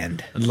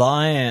weekend.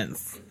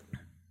 Alliance.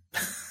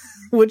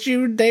 Would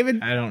you,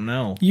 David? I don't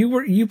know.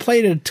 You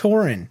played a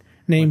Tauren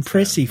named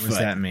Prissyfoot. What does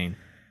that mean?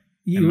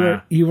 You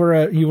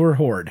were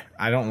Horde.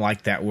 I don't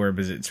like that word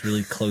because it's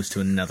really close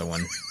to another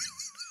one.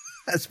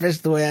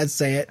 Especially the way I'd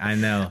say it. I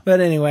know.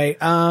 But anyway,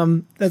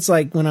 that's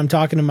like when I'm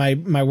talking to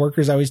my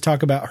workers, I always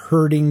talk about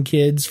herding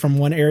kids from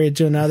one area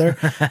to another.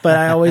 But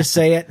I always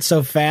say it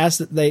so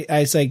fast that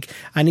I say,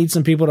 I need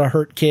some people to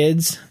hurt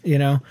kids,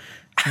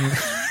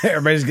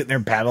 Everybody's getting their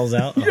paddles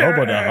out.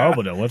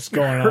 Hoboda, what's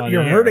going on?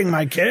 You're hurting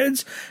my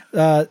kids.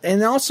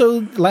 And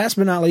also, last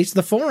but not least,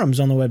 the forums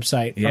on the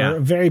website are a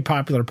very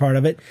popular part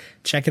of it.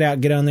 Check it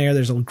out. Get on there.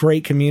 There's a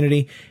great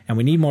community, and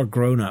we need more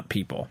grown-up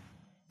people.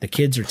 The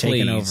kids are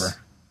taking over.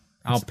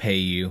 I'll pay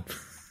you.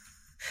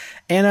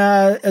 And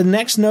a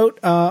next note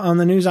on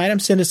the news item,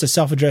 send us a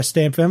self-addressed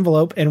stamp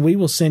envelope, and we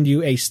will send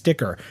you a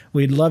sticker.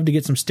 We'd love to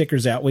get some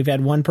stickers out. We've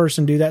had one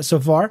person do that so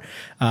far.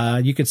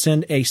 You could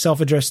send a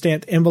self-addressed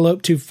stamped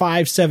envelope to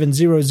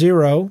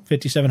 5700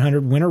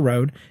 5700 Winter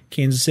Road,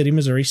 Kansas City,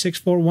 Missouri,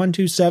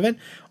 64127.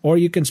 Or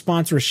you can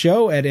sponsor a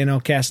show at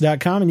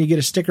nlcast.com, and you get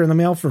a sticker in the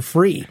mail for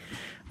free.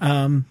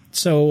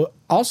 So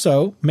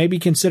also, maybe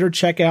consider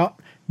check out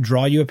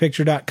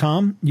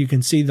drawyouapicture.com. You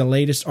can see the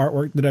latest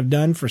artwork that I've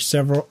done for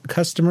several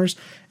customers,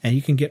 and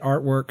you can get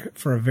artwork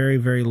for a very,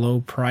 very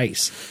low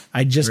price.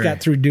 I just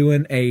got through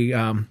doing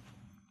a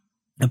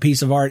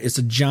piece of art. It's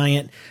a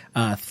giant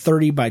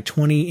 30 by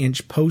 20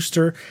 inch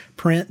poster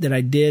print that I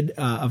did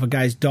of a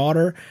guy's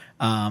daughter.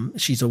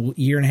 She's a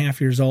year and a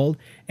half years old,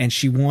 and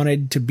she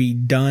wanted to be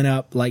done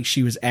up like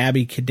she was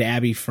Abby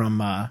Cadabby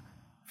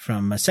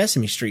from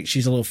Sesame Street.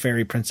 She's a little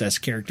fairy princess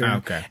character.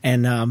 Okay.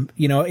 And,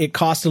 it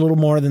cost a little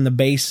more than the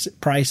base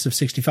price of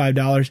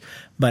 $65,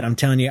 but I'm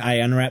telling you, I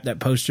unwrapped that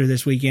poster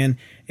this weekend.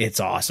 It's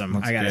awesome.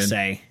 I gotta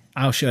say.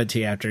 I'll show it to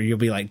you after. You'll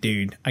be like,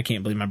 dude, I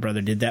can't believe my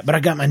brother did that. But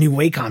I got my new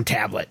Wacom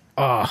tablet.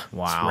 Oh,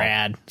 wow.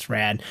 It's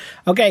rad.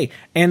 Okay,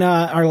 and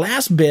our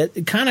last bit,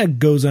 it kind of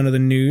goes under the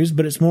news,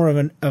 but it's more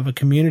of a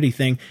community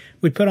thing.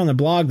 We put on the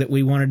blog that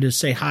we wanted to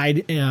say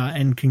hi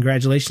and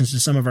congratulations to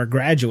some of our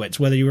graduates,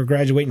 whether you were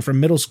graduating from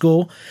middle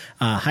school,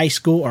 high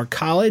school, or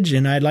college,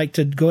 and I'd like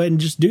to go ahead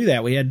and just do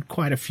that. We had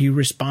quite a few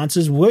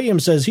responses. William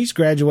says he's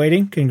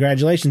graduating.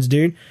 Congratulations,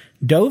 dude.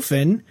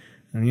 Dothan,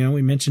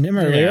 we mentioned him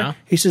earlier. Yeah.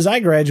 He says,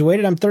 I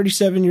graduated. I'm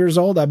 37 years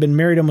old. I've been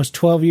married almost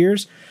 12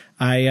 years.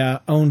 I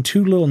own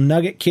 2 little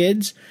nugget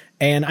kids,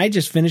 and I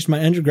just finished my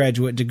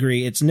undergraduate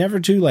degree. It's never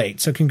too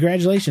late. So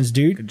congratulations,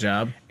 dude. Good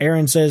job.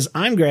 Aaron says,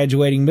 I'm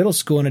graduating middle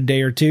school in a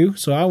day or two,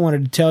 so I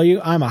wanted to tell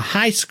you I'm a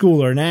high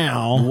schooler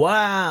now.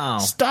 Wow.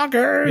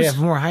 Stalkers. We have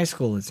more high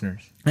school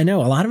listeners. I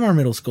know. A lot of our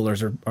middle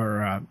schoolers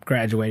are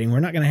graduating. We're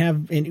not going to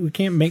have we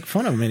can't make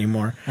fun of them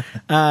anymore.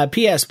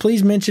 P.S.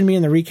 Please mention me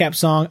in the recap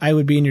song. I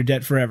would be in your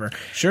debt forever.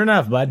 Sure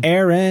enough, bud.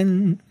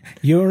 Aaron,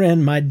 you're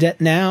in my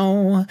debt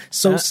now.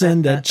 So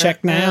send a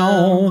check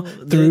now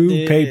through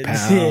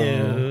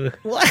PayPal.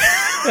 What?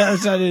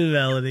 That's not a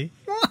melody.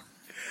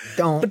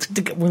 Don't.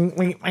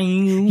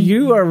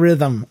 You are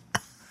rhythm.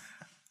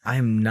 I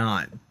am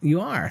not.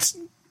 You are.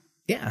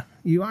 Yeah,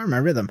 you are my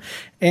rhythm.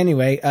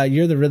 Anyway,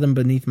 you're the rhythm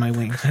beneath my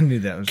wings. I knew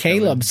that was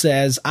Caleb coming.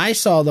 says, I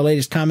saw the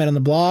latest comment on the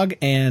blog,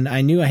 and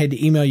I knew I had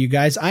to email you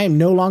guys. I am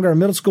no longer a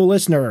middle school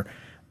listener,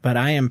 but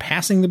I am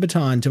passing the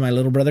baton to my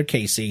little brother,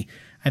 Casey.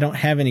 I don't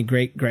have any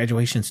great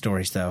graduation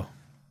stories, though.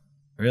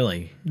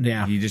 Really?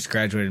 Yeah. You just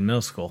graduated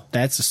middle school.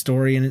 That's a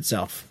story in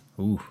itself.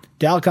 Ooh.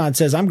 Dalcon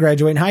says, I'm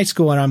graduating high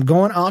school and I'm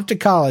going off to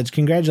college.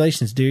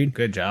 Congratulations, dude.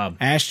 Good job.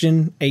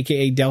 Ashton,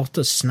 a.k.a.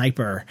 Delta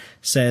Sniper,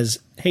 says,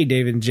 hey,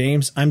 David and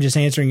James, I'm just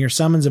answering your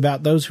summons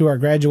about those who are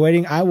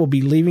graduating. I will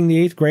be leaving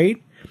the 8th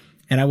grade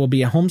and I will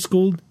be a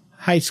homeschooled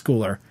high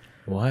schooler.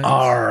 What?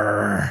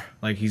 Arr.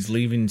 Like he's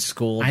leaving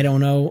school? I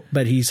don't know,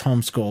 but he's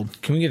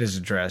homeschooled. Can we get his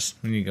address?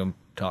 We need to go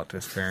talk to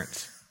his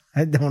parents.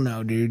 I don't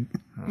know, dude.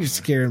 You're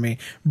scaring me.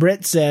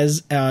 Britt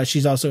says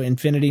she's also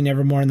Infinity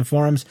Nevermore in the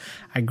forums.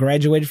 I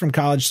graduated from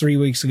college 3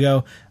 weeks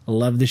ago. I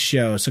love the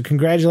show. So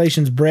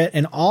congratulations, Britt,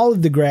 and all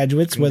of the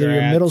graduates, whether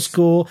you're middle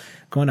school,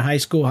 going to high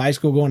school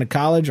going to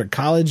college, or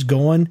college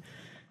going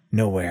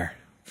nowhere.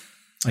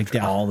 Like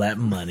all that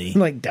money.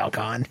 Like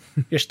Dalcon.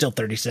 You're still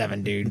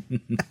 37, dude.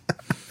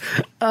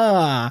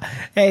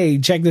 Hey,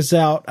 check this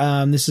out.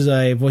 This is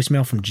a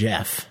voicemail from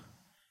Jeff.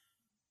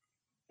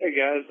 Hey,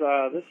 guys.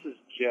 This is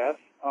Jeff.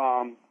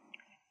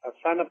 I've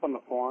signed up on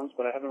the forums,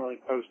 but I haven't really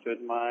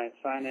posted. My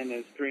sign-in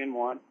is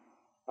 3-1.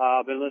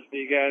 I've been listening to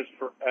you guys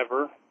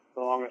forever,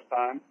 for the longest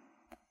time,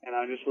 and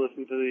I just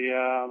listened to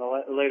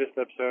the latest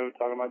episode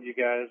talking about you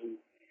guys and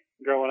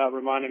growing up,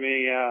 reminding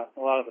me a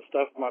lot of the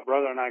stuff with my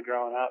brother and I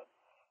growing up.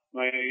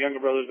 My younger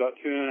brother's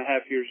about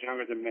 2.5 years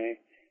younger than me,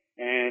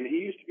 and he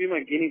used to be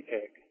my guinea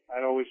pig.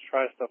 I'd always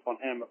try stuff on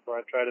him before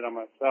I tried it on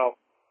myself.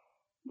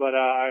 But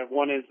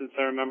one instance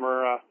I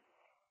remember,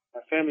 my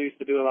family used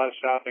to do a lot of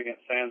shopping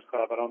at Sam's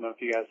Club. I don't know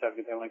if you guys have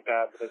anything like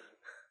that, but it's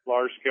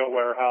large-scale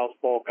warehouse,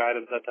 bulk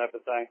items, that type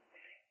of thing.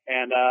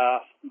 And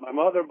my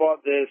mother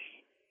bought this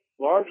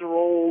large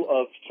roll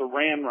of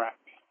saran wrap.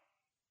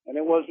 And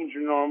it wasn't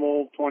your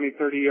normal 20,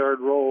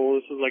 30-yard roll.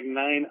 This was like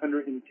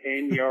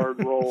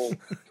 910-yard roll.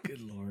 Good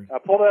Lord. I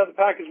pulled it out of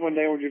the package one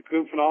day when we were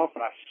goofing off,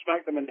 and I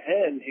smacked him in the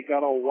head, and he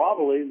got all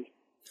wobbly. And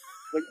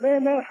like,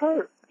 man, that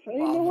hurt. So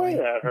ain't no way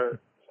that hurt.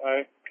 So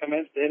I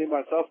commenced to hitting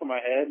myself in my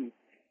head, and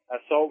I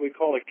saw what we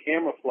call a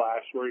camera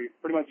flash, where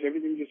pretty much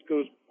everything just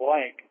goes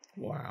blank.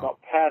 Wow.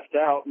 About passed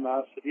out, and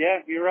I said, yeah,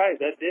 you're right,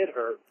 that did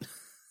hurt.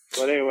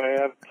 But anyway,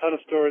 I have a ton of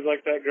stories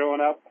like that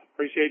growing up.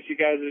 Appreciate you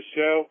guys'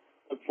 show.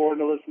 Look forward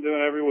to listening to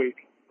it every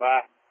week.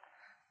 Bye.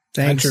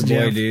 Thanks, Country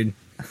boy, Jeff. dude.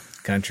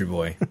 Country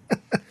boy.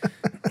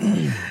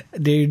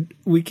 Dude,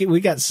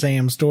 we got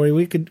Sam's story.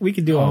 We could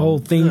do a whole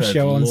theme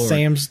show on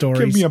Sam's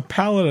stories. Give me a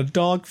pallet of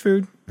dog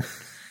food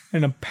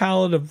and a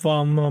pallet of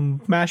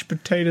mashed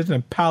potatoes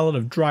and a pallet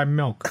of dry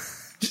milk.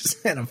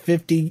 Just and a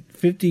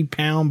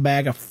 50-pound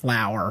bag of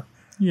flour.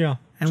 Yeah.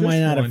 And why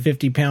not a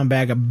 50-pound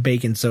bag of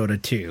baking soda,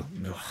 too?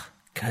 Ugh,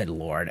 good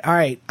Lord. All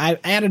right, I've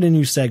added a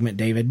new segment,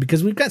 David,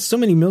 because we've got so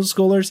many middle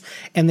schoolers,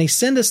 and they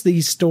send us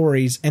these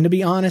stories, and to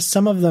be honest,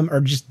 some of them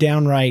are just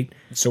downright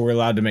So we're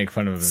allowed to make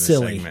fun of them in this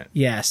silly. segment.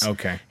 Yes.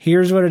 Okay.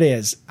 Here's what it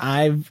is.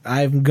 I'm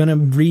gonna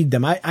read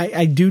them.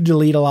 I do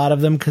delete a lot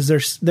of them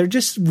because they're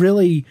just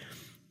really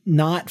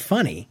not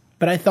funny.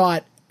 But I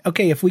thought,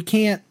 okay, if we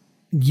can't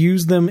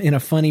use them in a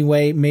funny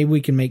way, maybe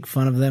we can make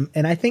fun of them.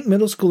 And I think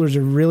middle schoolers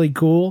are really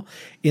cool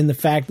in the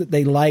fact that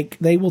they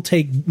will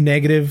take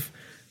negative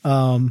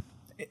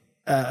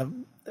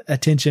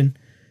attention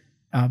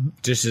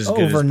just as good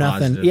over as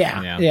nothing.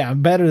 positive. Yeah,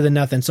 better than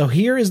nothing. So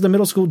here is the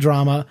middle school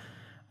drama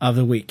of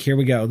the week. Here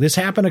we go. This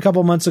happened a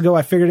couple months ago.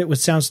 I figured it would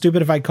sound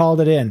stupid if I called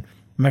it in.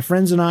 My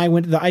friends and I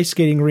went to the ice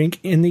skating rink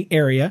in the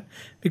area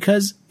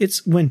because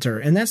it's winter,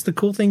 and that's the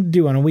cool thing to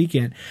do on a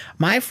weekend.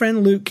 My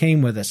friend Luke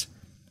came with us.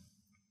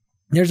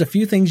 There's a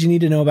few things you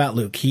need to know about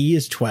Luke. He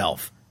is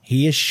 12.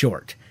 He is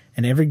short,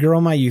 and every girl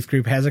in my youth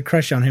group has a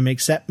crush on him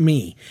except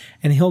me,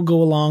 and he'll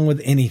go along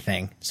with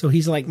anything. So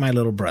he's like my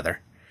little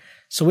brother.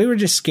 So we were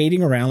just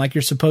skating around like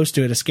you're supposed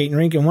to at a skating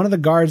rink, and one of the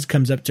guards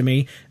comes up to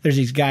me. There's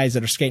these guys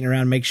that are skating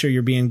around, make sure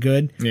you're being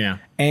good. Yeah.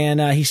 And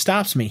he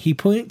stops me. He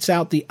points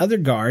out the other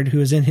guard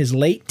who is in his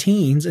late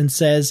teens and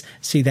says,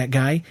 see that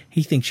guy?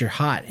 He thinks you're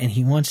hot, and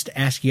he wants to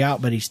ask you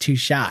out, but he's too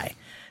shy.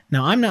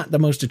 Now, I'm not the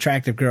most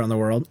attractive girl in the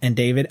world, and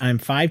David, I'm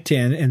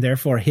 5'10", and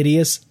therefore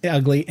hideous,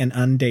 ugly, and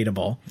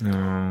undateable.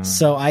 Oh,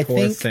 so I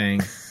poor think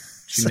thing.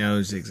 She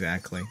knows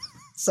exactly.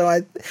 So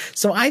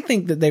I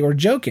think that they were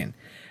joking.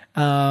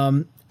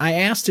 I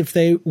asked if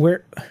they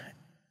were,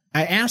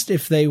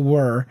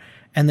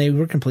 and they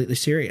were completely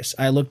serious.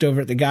 I looked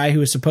over at the guy who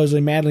was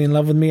supposedly madly in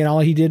love with me, and all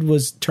he did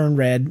was turn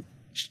red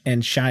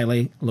and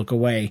shyly look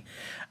away.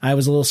 I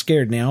was a little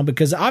scared now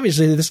because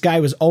obviously this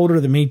guy was older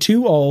than me,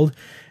 too old.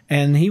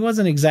 And he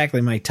wasn't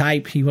exactly my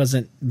type. He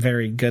wasn't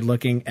very good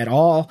looking at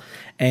all.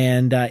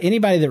 And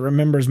anybody that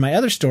remembers my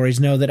other stories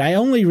know that I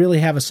only really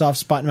have a soft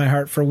spot in my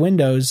heart for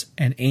Windows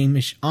and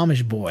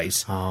Amish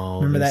boys. Oh,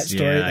 remember that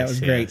story? Yes, that was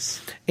great.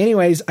 yes.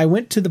 Anyways, I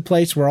went to the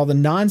place where all the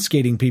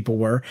non-skating people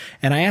were,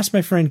 and I asked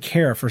my friend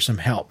Kara for some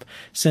help.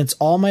 Since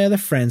all my other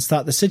friends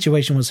thought the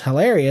situation was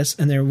hilarious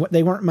and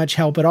they weren't much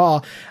help at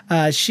all,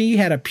 she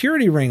had a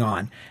purity ring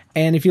on.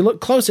 And if you look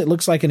close, it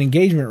looks like an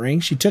engagement ring.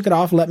 She took it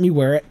off, let me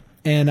wear it.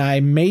 And I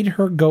made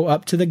her go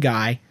up to the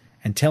guy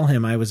and tell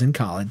him I was in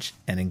college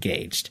and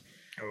engaged.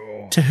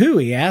 Oh. To who?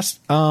 He asked.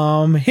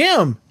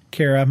 Him.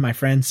 Kara, my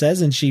friend,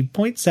 says, and she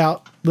points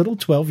out little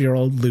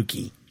 12-year-old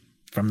Lukey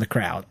from the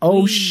crowd.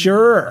 Oh,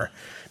 sure.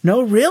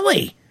 No,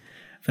 really.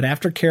 But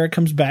after Kara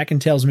comes back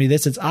and tells me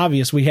this, it's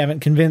obvious we haven't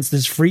convinced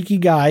this freaky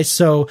guy.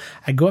 So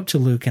I go up to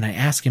Luke and I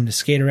ask him to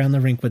skate around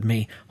the rink with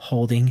me,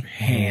 holding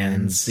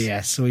hands.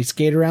 Yes, so we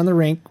skate around the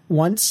rink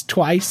once,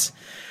 twice,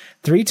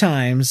 3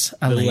 times.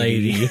 A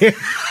lady.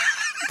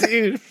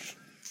 Dude,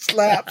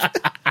 slap.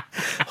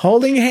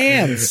 Holding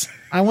hands.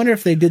 I wonder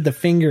if they did the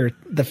finger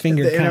kind,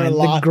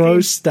 the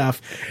gross stuff.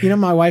 You know,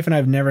 my wife and I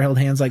have never held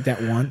hands like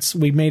that once.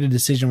 We made a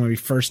decision when we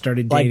first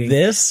started dating, like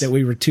this, that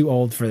we were too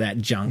old for that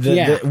junk.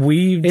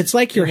 It's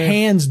like your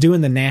hands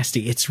doing the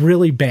nasty. It's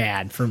really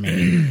bad for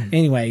me.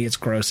 Anyway, it's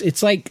gross.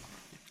 It's like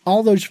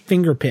all those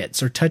finger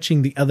pits are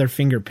touching the other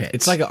finger pits.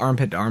 It's like an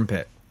armpit to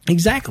armpit.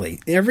 Exactly.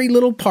 Every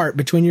little part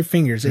between your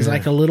fingers is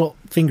like a little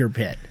finger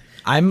pit.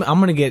 I'm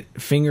gonna get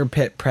finger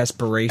pit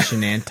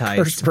perspiration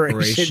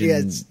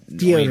anti-perspiration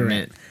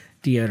deodorant.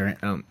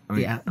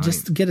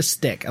 Just get a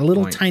stick, a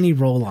little tiny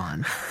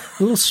roll-on,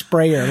 a little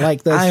sprayer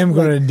like those. I am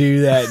gonna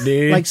do that,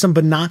 dude. Like some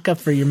Banaka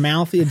for your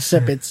mouth,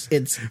 except it's.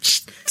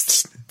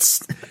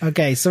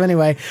 Okay, so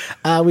anyway,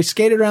 we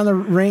skated around the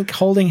rink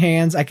holding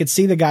hands. I could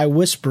see the guy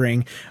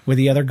whispering with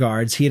the other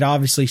guards. He had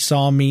obviously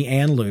saw me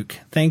and Luke.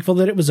 Thankful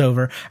that it was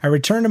over, I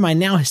returned to my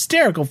now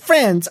hysterical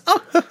friends,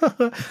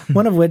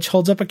 one of which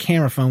holds up a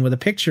camera phone with a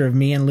picture of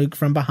me and Luke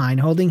from behind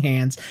holding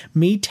hands,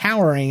 me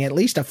towering at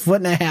least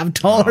 1.5 feet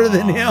taller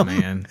than him.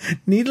 Man.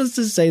 Needless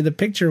to say, the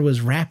picture was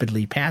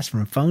rapidly passed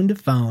from phone to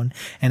phone,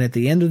 and at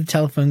the end of the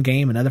telephone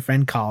game, another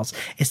friend calls,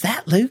 "Is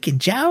that Luke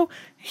and Joe?"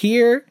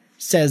 "Here,"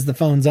 says the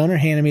phone's owner,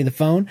 handing me the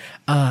phone.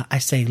 I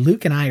say,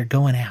 "Luke and I are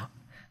going out."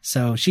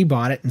 So she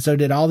bought it, and so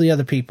did all the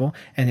other people.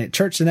 And at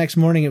church the next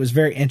morning, it was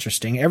very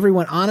interesting.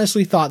 Everyone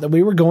honestly thought that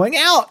we were going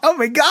out. Oh,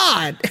 my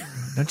God.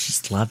 Don't you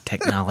just love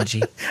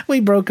technology? We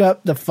broke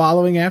up the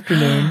following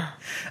afternoon.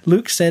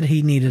 Luke said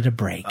he needed a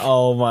break.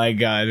 Oh, my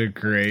God.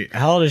 Great.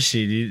 How old is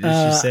she? Did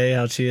she say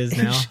how she is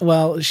now?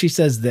 Well, she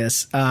says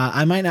this.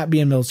 I might not be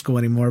in middle school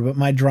anymore, but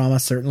my drama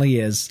certainly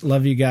is.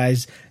 Love you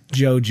guys.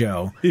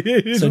 JoJo.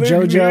 So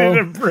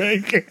JoJo,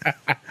 break.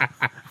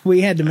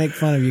 we had to make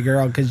fun of you,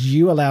 girl, because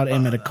you allowed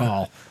Emma to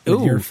call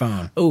with your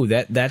phone. Oh,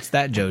 that's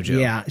that JoJo.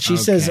 Yeah, she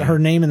says her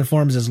name in the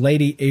forums is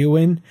Lady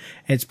Eowyn.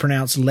 It's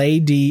pronounced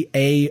Lady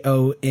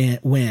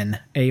Eowyn.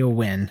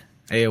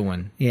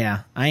 Eowyn. Yeah,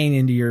 I ain't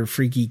into your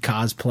freaky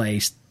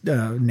cosplay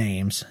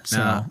names. So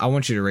no, I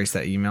want you to erase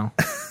that email.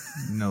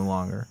 No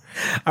longer.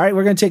 All right,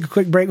 we're going to take a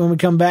quick break. When we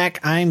come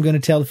back, I'm going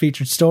to tell the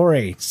featured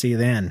story. See you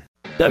then.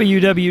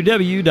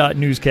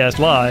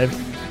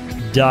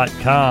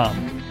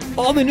 www.newscastlive.com.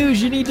 All the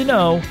news you need to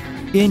know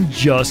in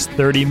just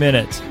 30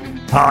 minutes.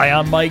 Hi,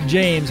 I'm Mike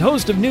James,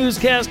 host of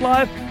Newscast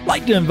Live. I'd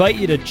like to invite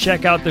you to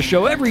check out the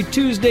show every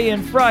Tuesday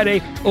and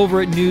Friday over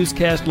at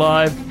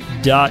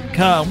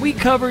newscastlive.com. We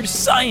covered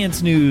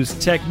science news,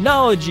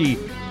 technology,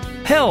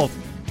 health,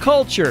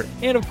 culture,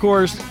 and of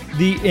course,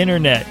 the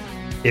internet.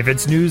 If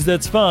it's news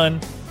that's fun,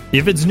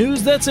 if it's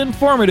news that's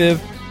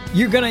informative,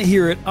 you're going to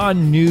hear it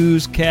on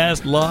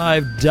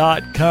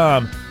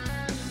newscastlive.com.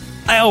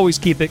 I always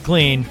keep it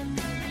clean.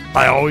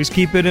 I always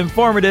keep it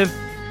informative.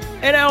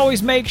 And I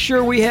always make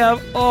sure we have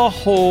a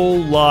whole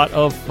lot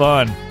of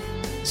fun.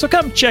 So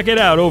come check it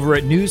out over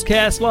at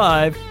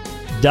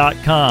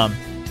newscastlive.com.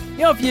 You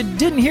know, if you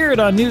didn't hear it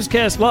on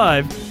Newscast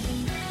Live,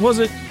 was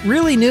it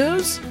really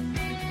news?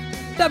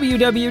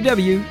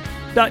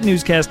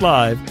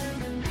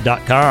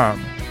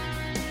 www.newscastlive.com.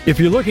 If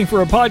you're looking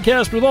for a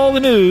podcast with all the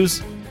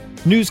news,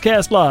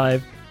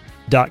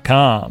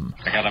 newscastlive.com.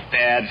 I got a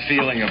bad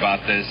feeling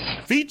about this.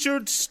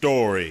 Featured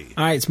story.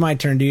 All right, it's my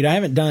turn, dude. I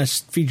haven't done a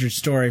featured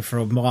story for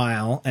a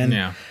while, and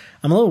I'm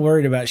a little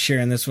worried about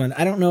sharing this one.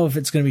 I don't know if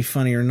it's going to be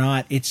funny or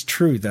not. It's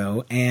true,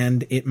 though,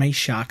 and it may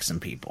shock some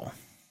people.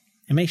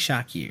 It may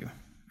shock you.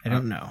 I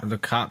don't know. The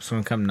cops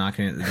want to come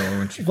knocking at the door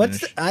when you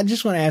finish. I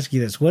just want to ask you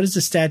this. What is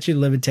the statute of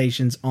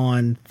limitations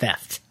on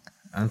theft?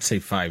 I'd say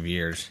 5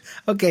 years.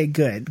 Okay,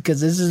 good,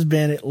 because this has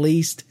been at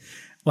least...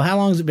 Well, how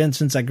long has it been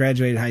since I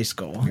graduated high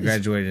school? I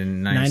graduated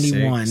in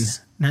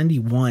 96.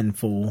 91,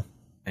 fool.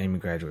 Amy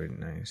graduated in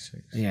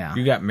 96. Yeah.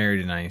 You got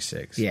married in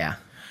 96. Yeah.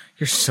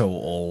 You're so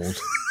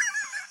old.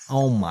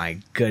 Oh, my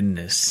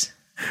goodness.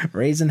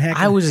 Raising heck,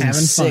 I was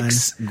having in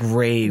sixth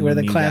grade We're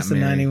when the class of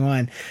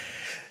 91.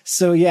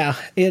 So, yeah,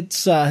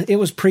 it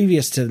was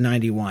previous to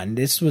 91.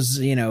 This was,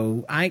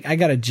 I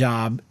got a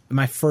job.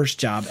 My first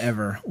job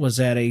ever was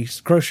at a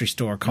grocery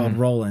store called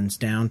Roland's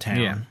downtown.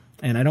 Yeah.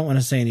 And I don't want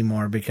to say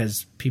anymore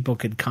because people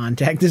could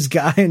contact this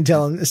guy and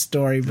tell him this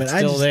story. But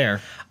it's there.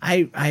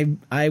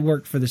 I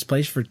worked for this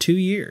place for 2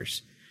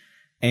 years,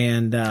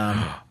 and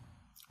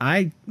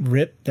I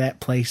ripped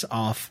that place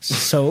off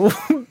so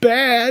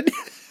bad.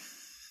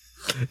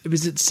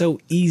 It's so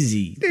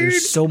easy. Dude,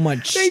 there's so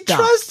much stuff. They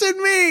trusted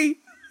me.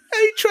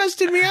 I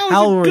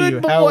was a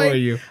good boy. How old were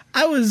you?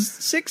 I was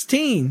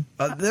 16.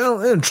 They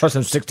don't trust a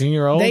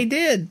 16-year-old. They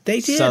did.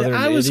 Southern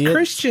I was idiot.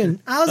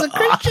 Christian. I was a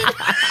Christian.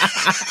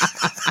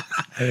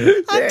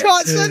 I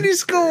taught Sunday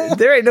school.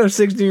 There ain't no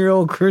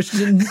 16-year-old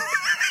Christian.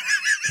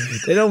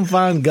 They don't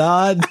find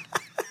God.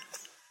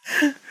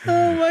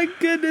 Oh my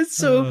goodness.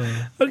 So,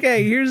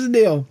 okay, here's the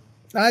deal.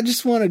 I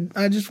just want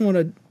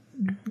to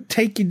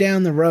take you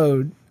down the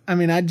road. I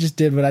mean, I just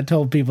did what I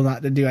told people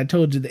not to do. I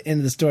told you the end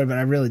of the story, but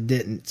I really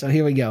didn't. So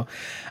here we go.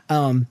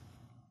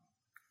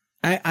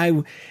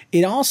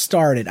 It all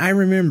started. I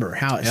remember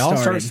how it started. It all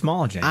started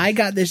small, James. I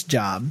got this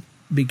job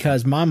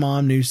because my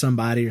mom knew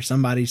somebody or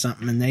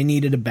something, and they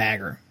needed a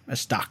bagger, a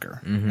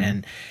stocker.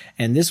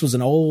 And this was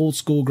an old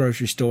school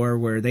grocery store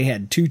where they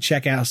had 2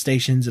 checkout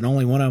stations and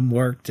only one of them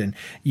worked, and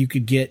you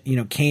could get,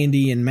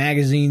 candy and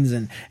magazines,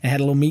 and it had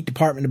a little meat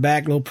department in the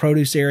back, a little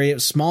produce area. It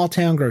was a small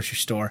town grocery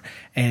store,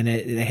 and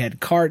they had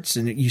carts,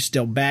 and you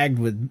still bagged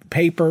with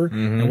paper.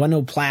 There wasn't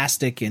no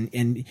plastic,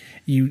 and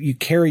you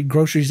carried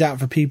groceries out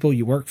for people.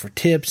 You worked for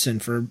tips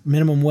and for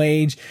minimum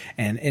wage,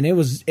 and it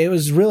was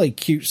really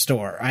cute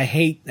store. I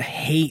hate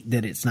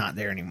that it's not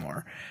there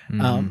anymore.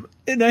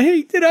 And I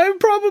hate that I'm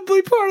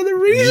probably part of the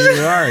reason.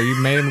 You are.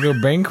 You made them go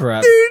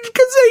bankrupt. Dude,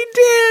 because they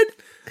did.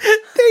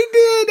 They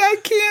did.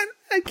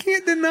 I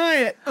can't deny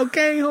it.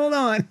 Okay, hold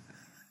on.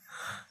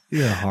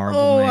 You're a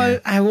horrible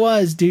man. I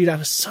was, dude. I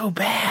was so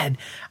bad.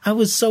 I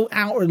was so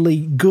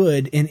outwardly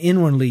good and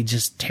inwardly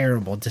just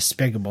terrible,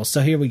 despicable.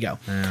 So here we go.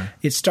 Yeah.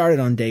 It started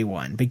on day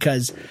one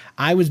because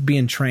I was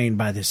being trained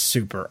by this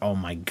super, oh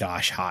my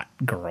gosh, hot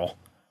girl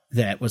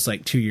that was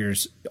like 2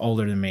 years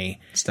older than me.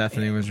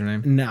 Stephanie was her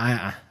name?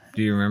 No,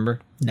 do you remember?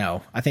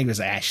 No, I think it was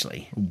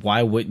Ashley.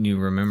 Why wouldn't you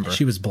remember?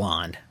 She was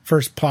blonde.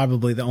 First,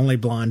 probably the only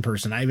blonde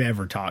person I've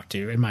ever talked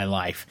to in my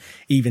life,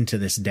 even to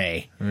this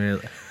day.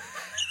 Really?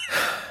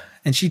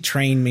 And she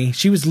trained me.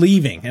 She was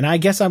leaving, and I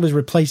guess I was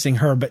replacing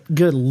her, but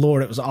good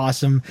Lord, it was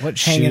awesome. What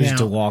hanging shoes out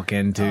to walk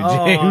into,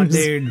 James? Oh,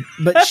 dude.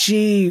 But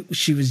she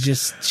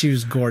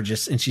was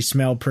gorgeous, and she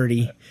smelled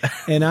pretty.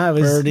 And I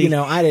was,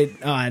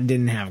 I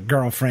didn't have a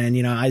girlfriend.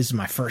 This is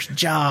my first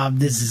job.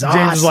 This is awesome.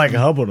 James is like,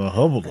 hubble.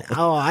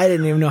 Oh, I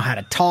didn't even know how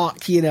to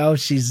talk.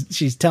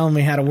 She's telling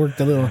me how to work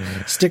the little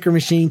sticker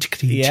machine.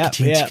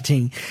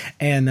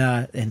 And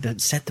to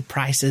set the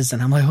prices.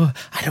 And I'm like, oh,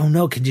 I don't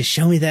know. Could you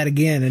show me that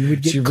again? And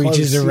we'd get she close,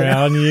 reaches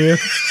around you.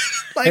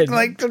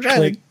 like to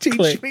try to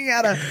teach me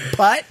how to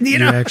putt.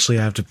 You actually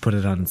have to put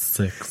it on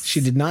 6.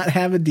 She did not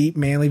have a deep,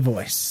 manly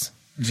voice.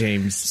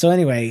 James. So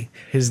anyway,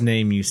 his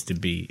name used to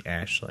be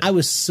Ashley. I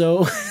was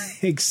so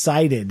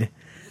excited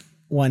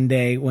one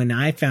day when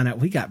I found out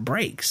we got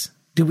breaks.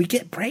 Do we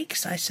get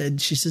breaks?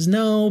 She says,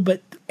 no,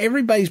 but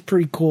everybody's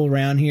pretty cool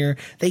around here.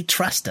 They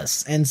trust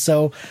us. And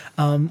so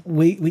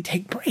we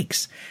take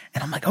breaks.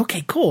 And I'm like,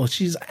 okay, cool.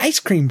 She's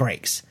ice cream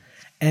breaks.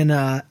 And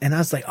I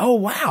was like, oh,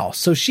 wow.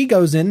 So she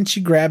goes in and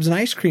she grabs an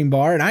ice cream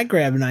bar, and I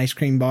grab an ice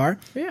cream bar.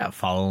 Yeah,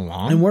 follow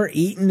along. And we're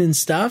eating and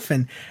stuff.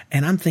 And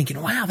I'm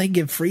thinking, wow, they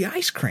give free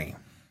ice cream.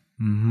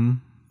 Mm-hmm.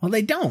 Well,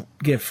 they don't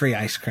give free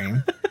ice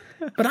cream.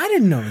 But I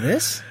didn't know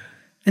this.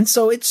 And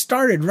so it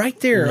started right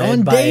there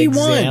on day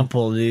one.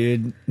 Example,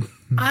 dude.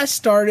 I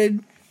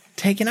started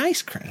taking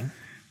ice cream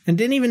and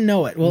didn't even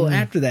know it. Well,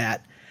 after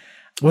that.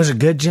 Was it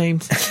good,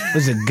 James?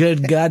 Was it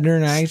good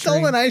God-darn ice cream?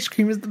 Stolen ice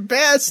cream is the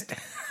best.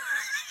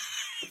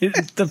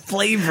 It's the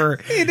flavor.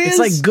 It is. It's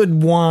like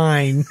good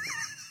wine.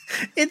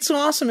 It's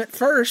awesome at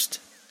first.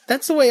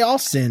 That's the way all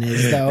sin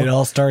is, though. It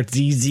all starts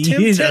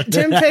easy.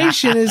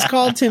 Temptation is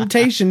called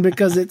temptation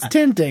because it's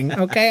tempting,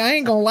 okay? I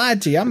ain't going to lie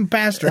to you. I'm a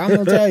pastor. I'm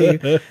going to tell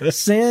you.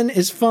 Sin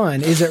is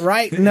fun. Is it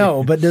right?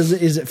 No. But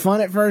is it fun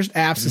at first?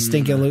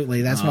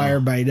 Absolutely. That's why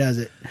everybody does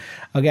it.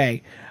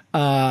 Okay.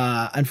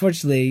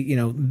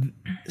 Unfortunately,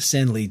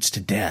 sin leads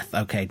to death.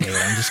 Okay, David,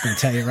 I'm just going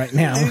to tell you right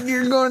now.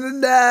 You're going to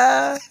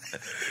die.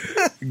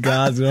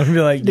 God's going to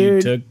be like,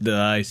 dude, you took the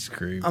ice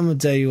cream. I'm going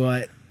to tell you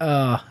what.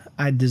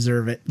 I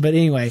deserve it. But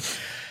anyway,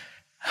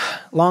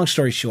 long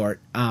story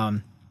short, I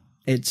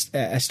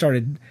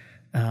started,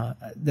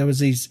 it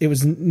was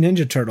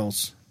Ninja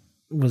Turtles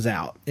was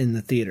out in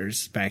the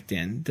theaters back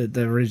then,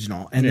 the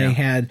original, and they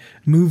had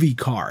movie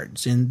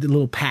cards in the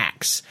little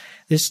packs.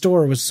 This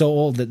store was so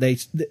old that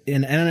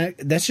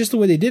that's just the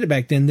way they did it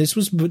back then. This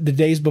was the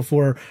days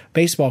before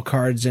baseball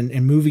cards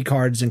and movie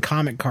cards and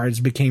comic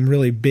cards became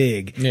really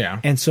big. Yeah.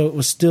 And so it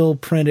was still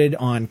printed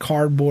on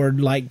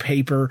cardboard-like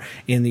paper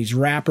in these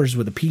wrappers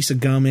with a piece of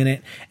gum in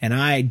it. And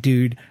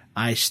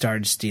I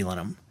started stealing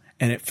them.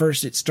 And at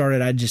first it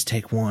started, I'd just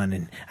take one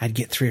and I'd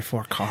get 3 or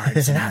 4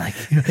 cards. And I'm like,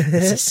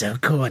 this is so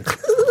cool. And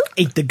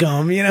eat the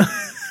gum,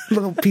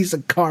 little piece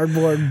of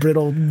cardboard,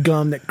 brittle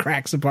gum that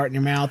cracks apart in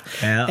your mouth.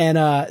 Yeah. And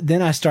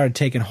then I started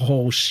taking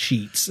whole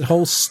sheets,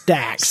 whole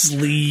stacks.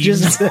 Sleeves.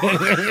 Just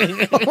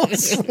whole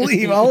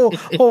sleeve, a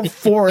whole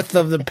fourth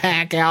of the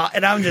pack out.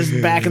 And I'm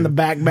just back in the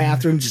back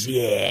bathroom, just,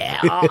 And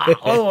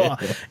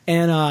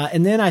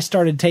then I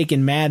started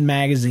taking Mad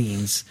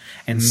magazines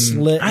and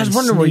slit. I was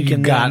wondering where you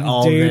got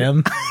all of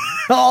them.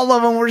 All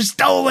of them were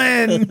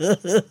stolen.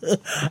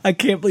 I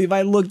can't believe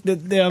I looked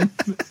at them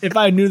if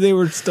I knew they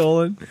were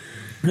stolen.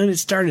 And it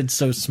started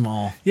so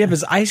small. Yeah,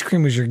 because ice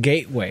cream was your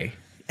gateway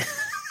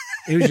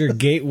It was your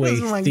gateway,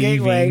 This was my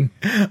thieving.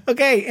 gateway.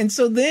 Okay, and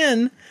so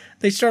then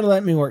they started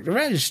letting me work the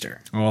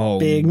register. Oh,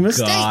 big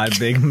mistake. God,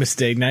 big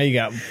mistake. Now you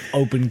got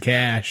open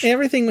cash.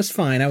 Everything was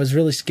fine. I was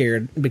really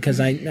scared because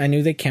I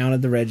knew they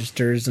counted the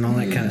registers and all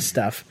that kind of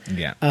stuff.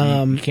 Yeah,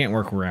 you can't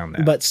work around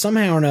that. But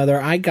somehow or another,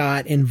 I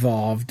got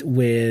involved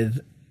with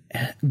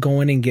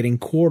going and getting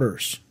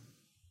quarters.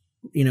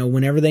 You know,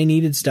 whenever they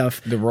needed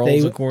stuff, the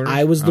rolls of quarters?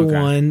 I was the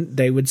one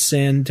they would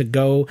send to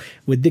go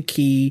with the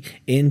key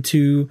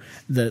into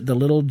the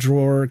little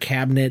drawer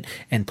cabinet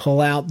and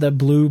pull out the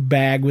blue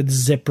bag with the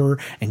zipper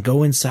and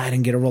go inside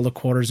and get a roll of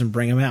quarters and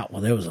bring them out.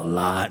 Well, there was a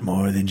lot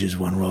more than just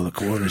one roll of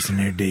quarters in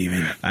there,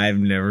 David. I've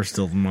never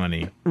stolen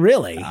money.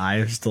 Really?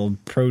 I've stolen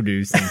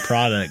produce and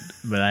product,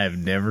 but I have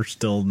never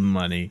stolen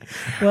money.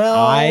 Well,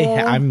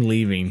 I'm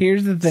leaving.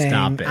 Here's the thing.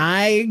 Stop it.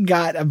 I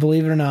got,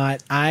 believe it or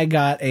not, I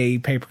got a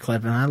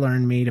paperclip and I learned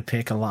me to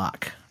pick a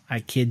lock. I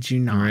kid you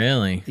not.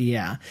 Really?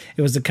 Yeah.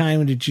 It was the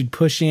kind that you'd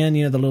push in,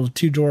 you know, the little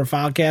 2-drawer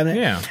file cabinet.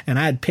 Yeah. And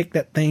I'd pick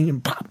that thing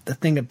and pop, the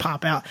thing would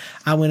pop out.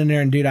 I went in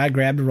there and, dude, I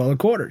grabbed a roll of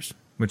quarters.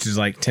 Which is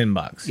like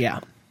 $10.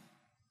 Yeah.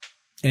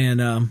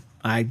 And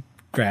I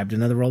grabbed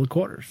another roll of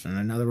quarters and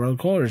another roll of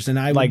quarters. And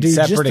I would like do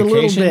just a separate little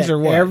occasions bit, or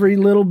what? every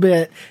little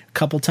bit, a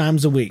couple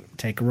times a week,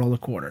 take a roll of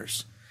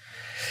quarters.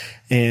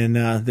 And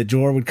the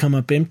drawer would come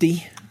up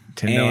empty.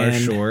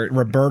 $10 short.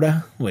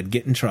 Roberta would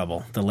get in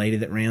trouble. The lady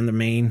that ran the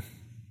main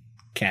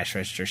cash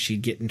register,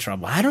 she'd get in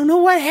trouble. I don't know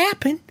what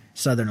happened.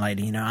 Southern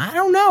lady, you know, I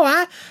don't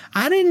know.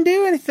 I didn't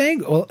do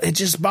anything. Well, it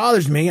just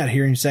bothers me. I'd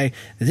hear him say,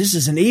 this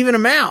is an even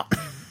amount.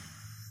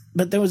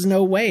 But there was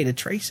no way to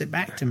trace it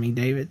back to me,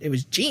 David. It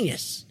was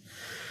genius.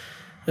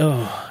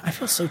 Oh, I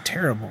feel so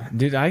terrible.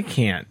 Dude, I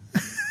can't.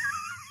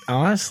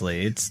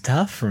 Honestly, it's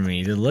tough for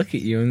me to look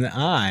at you in the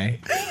eye.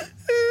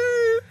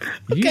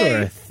 You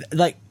are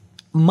like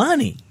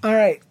money. All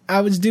right,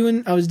 I was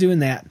doing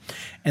that,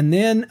 and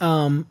then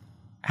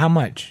how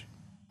much?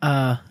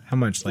 How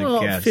much? Like,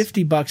 well, guess.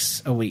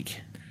 $50 a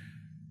week.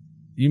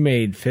 You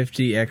made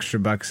 50 extra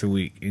bucks a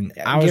week. And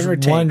I Give was or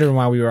take. wondering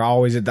why we were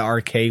always at the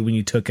arcade when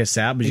you took us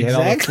out, but you had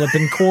all the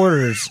flipping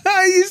quarters.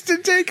 I used to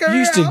take her You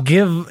used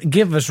to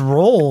give us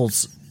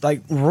rolls,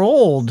 like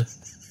rolled.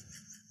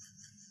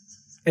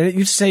 And it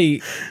used to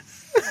say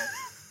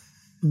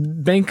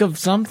Bank of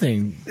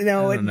something.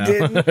 No, it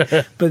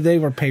didn't. But they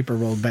were paper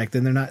rolled back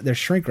then. They're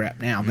shrink wrap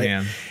now. But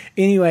Yeah.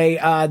 anyway,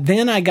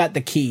 then I got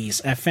the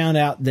keys. I found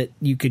out that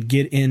you could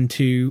get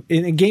into,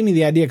 and it gave me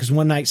the idea because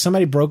one night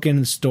somebody broke into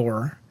the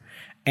store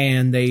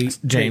and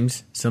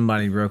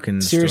somebody broke in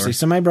the store. Seriously,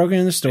 somebody broke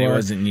into the store. It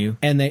wasn't you.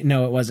 And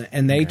no, it wasn't.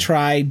 And they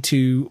tried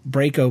to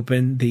break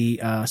open the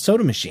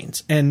soda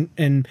machines. And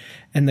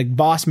the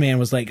boss man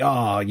was like,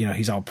 oh, you know,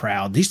 he's all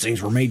proud. These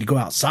things were made to go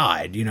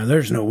outside. You know,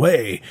 there's no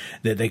way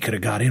that they could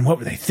have got in. What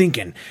were they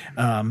thinking?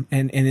 And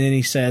then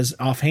he says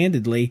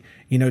offhandedly,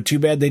 you know, too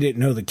bad they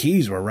didn't know the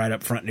keys were right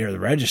up front near the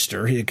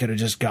register. He could have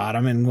just got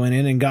them and went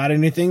in and got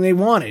anything they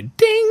wanted.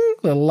 Ding!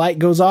 The light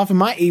goes off in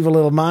my evil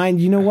little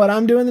mind. You know what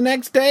I'm doing the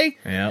next day?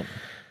 Yep.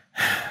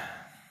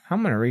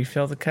 I'm going to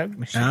refill the Coke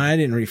machine. I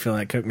didn't refill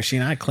that Coke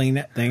machine. I cleaned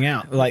that thing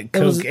out. Like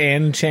Coke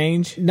and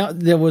change? No,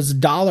 there was a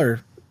dollar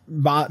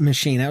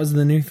machine. That was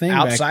the new thing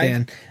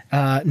Outside? back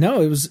then.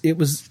 No, it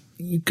was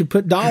you could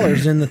put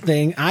dollars in the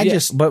thing. I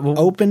just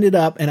opened it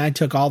up and I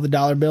took all the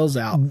dollar bills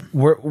out.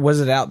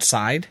 Was it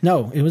outside?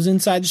 No, it was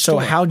inside the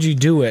store. So how'd you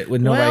do it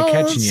with nobody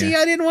catching you? See,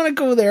 I didn't want to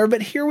go there,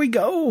 but here we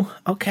go.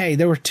 Okay,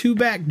 there were 2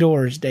 back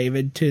doors,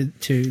 David, to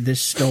this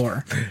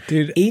store.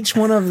 Dude, each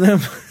one of them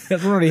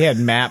already had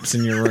maps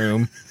in your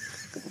room.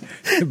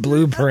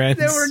 Blueprints.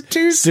 There were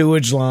 2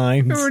 sewage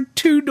lines. There were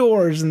 2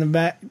 doors in the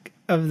back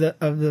of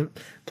the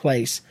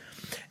place.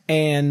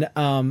 And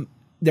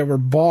there were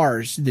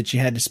bars that you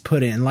had to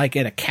put in, like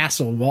at a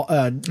castle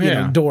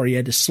door. You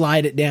had to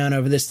slide it down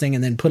over this thing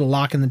and then put a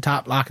lock in the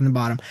top, lock in the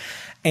bottom.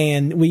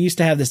 And we used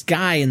to have this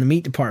guy in the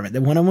meat department.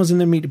 That one of them was in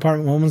the meat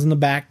department, one was in the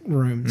back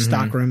room,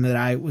 stock room that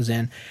I was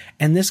in.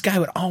 And this guy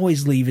would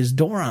always leave his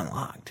door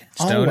unlocked.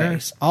 Stoner?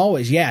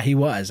 Always. Yeah, he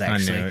was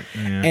actually. I knew it.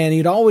 Yeah. And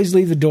he'd always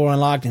leave the door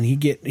unlocked, and he'd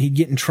get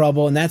in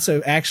trouble. And that's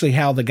actually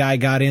how the guy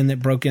got in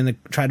that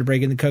tried to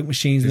break in the Coke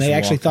machines. And they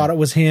actually thought it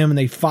was him, and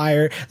they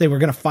were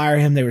going to fire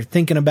him. They were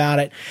thinking about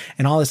it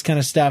and all this kind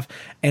of stuff.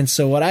 And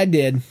so what I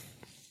did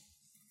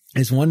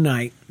is one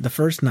night, the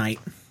first night,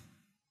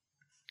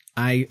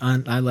 I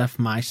left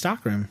my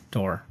stockroom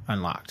door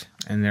unlocked.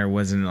 And there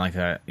wasn't like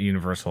a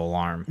universal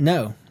alarm.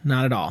 No,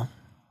 not at all.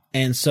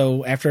 And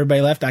so after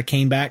everybody left, I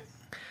came back,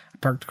 I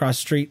parked across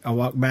the street, I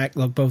walked back,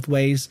 looked both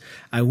ways.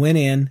 I went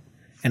in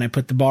and I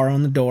put the bar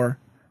on the door.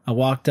 I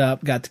walked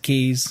up, got the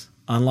keys,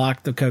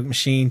 unlocked the Coke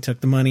machine,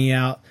 took the money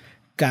out,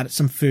 got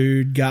some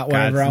food, got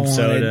whatever I wanted.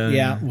 Soda.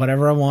 Yeah,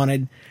 whatever I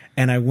wanted.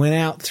 And I went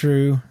out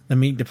through the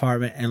meat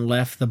department and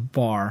left the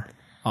bar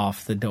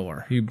off the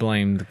door. You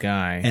blamed the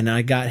guy. And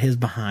I got his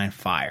behind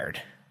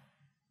fired.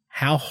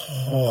 How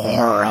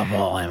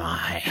horrible am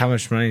I? How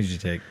much money did you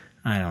take?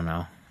 I don't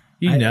know.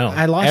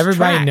 I lost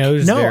Everybody track.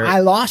 knows. No, I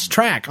lost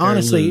track.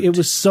 Honestly, loot. it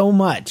was so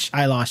much.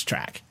 I lost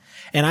track.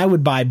 And I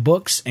would buy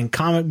books and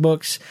comic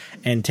books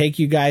and take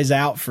you guys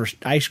out for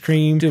ice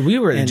cream. Dude, we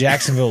were at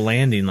Jacksonville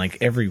Landing like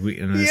every week,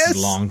 and this is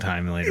a long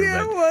time later.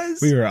 Yeah, but it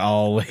was. We were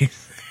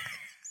always.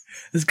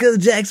 Let's go to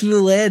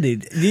Jacksonville Landing.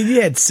 Dude,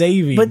 you had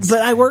savings.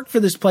 But I worked for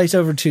this place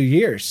over 2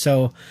 years,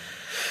 so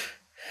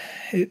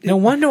no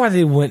wonder why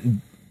they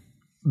went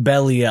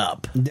belly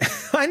up.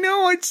 I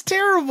know it's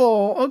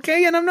terrible.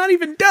 Okay, and I'm not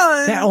even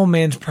done. That old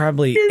man's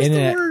probably in the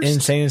an worst.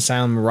 insane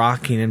asylum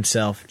rocking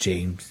himself,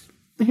 James.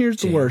 Here's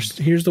the worst.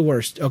 Here's the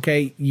worst.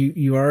 Okay,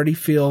 you already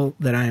feel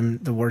that I'm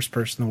the worst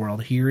person in the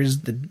world. Here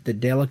is the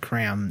de la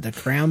creme, the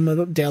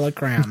creme de la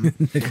creme.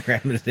 The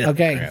creme de la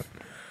Okay. creme.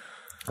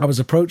 I was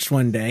approached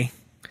one day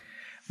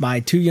by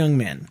two young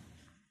men,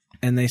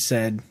 and they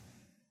said,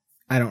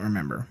 I don't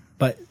remember,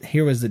 but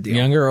here was the deal.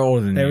 Younger or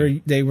older than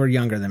you? They were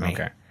younger than me.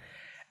 Okay.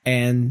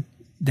 And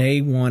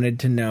they wanted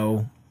to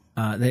know,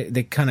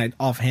 they kind of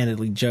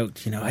offhandedly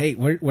joked, hey,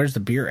 where's the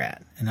beer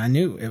at? And I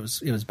knew it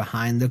was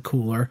behind the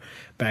cooler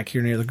back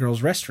here near the girls'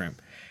 restroom.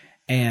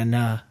 And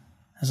I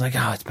was like,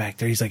 oh, it's back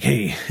there. He's like,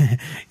 hey,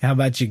 how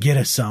about you get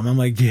us some? I'm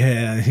like,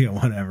 yeah,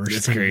 whatever.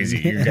 That's crazy.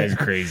 You guys are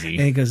crazy.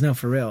 And he goes, no,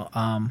 for real.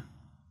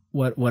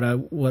 What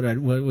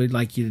we'd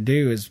like you to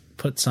do is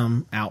put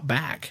some out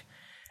back,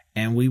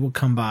 and we will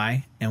come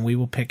by and we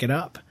will pick it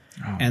up,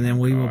 and then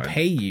we will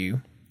pay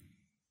you,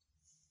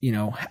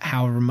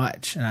 however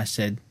much. And I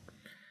said,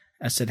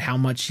 how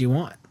much you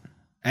want?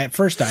 At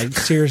first,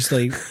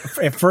 honestly,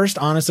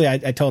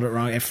 I told it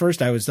wrong. At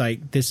first, I was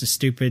like, this is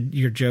stupid.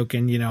 You're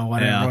joking,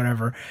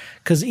 whatever.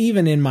 Because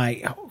even in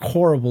my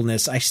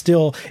horribleness,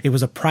 it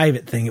was a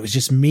private thing. It was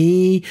just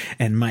me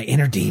and my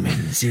inner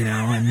demons,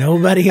 and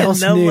nobody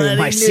else knew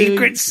my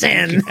secret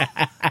sin.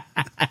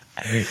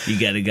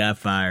 You got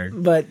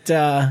fired. But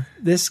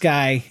this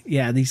guy,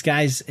 these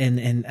guys,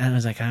 and I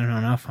was like, I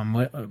don't know if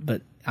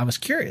but I was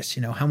curious,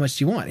 how much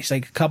do you want? He's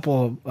like a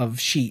couple of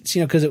sheets,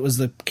 because it was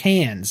the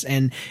cans,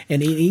 and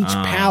in each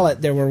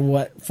pallet there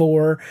were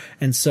 4,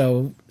 and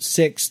so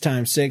 6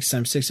 times 6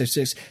 times 6 times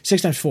 6,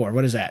 6 times 4.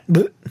 What is that?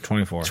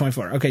 24.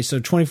 24. Okay, so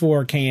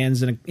 24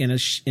 cans in a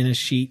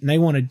sheet, and they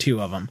wanted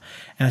 2 of them.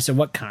 And I said,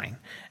 what kind?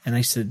 And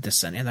I said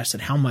this, and I said,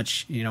 how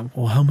much?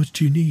 How much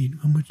do you need?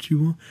 How much do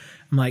you want?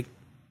 I'm like,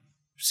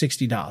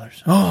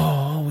 $60.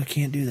 Oh, we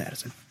can't do that. I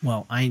said,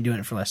 well, I ain't doing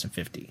it for less than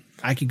 50.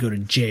 I could go to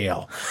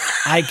jail.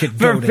 I could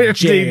go to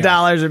jail.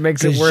 $15, it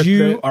makes it worth it.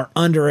 You are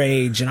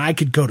underage, and I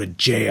could go to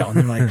jail. And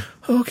they're like,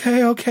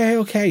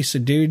 okay. So,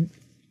 dude,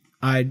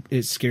 it's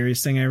the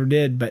scariest thing I ever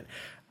did, but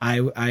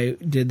I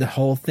did the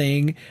whole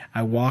thing.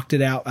 I walked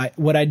it out.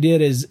 What I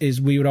did is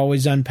we would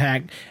always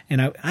unpack,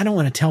 and I don't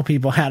want to tell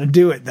people how to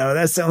do it, though.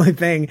 That's the only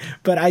thing.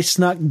 But I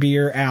snuck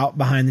beer out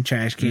behind the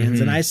trash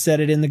cans, and I set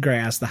it in the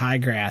grass, the high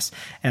grass,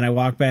 and I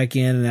walked back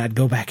in, and I'd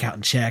go back out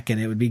and check, and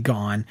it would be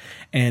gone,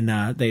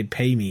 and they'd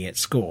pay me at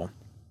school.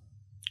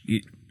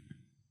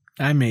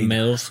 I made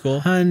middle school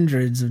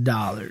hundreds of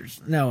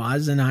dollars. No, I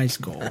was in high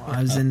school.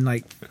 I was in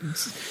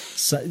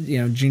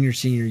junior,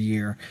 senior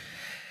year.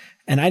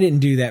 And I didn't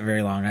do that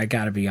very long. I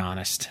got to be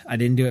honest. I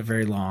didn't do it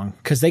very long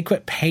because they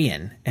quit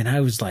paying. And I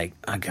was like,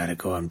 I got to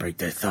go and break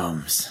their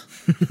thumbs.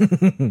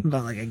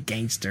 About like a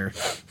gangster.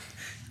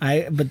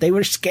 But they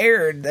were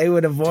scared. They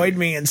would avoid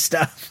me and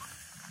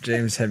stuff.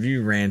 James, have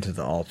you ran to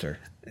the altar?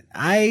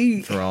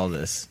 For all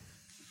this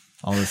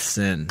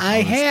sin.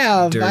 I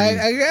have.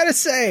 I got to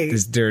say.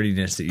 This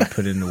dirtiness that you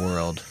put in the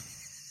world.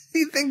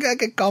 You think I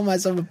could call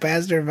myself a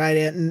pastor if I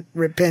hadn't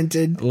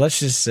repented? Let's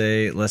just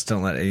say, let's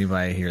don't let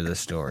anybody hear this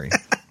story.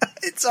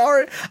 It's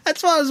already,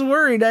 that's why I was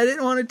worried. I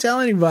didn't want to tell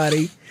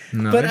anybody.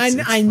 No, but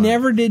I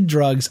never did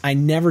drugs. I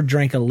never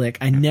drank a lick.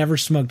 I never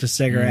smoked a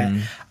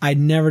cigarette. I'd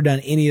never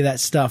done any of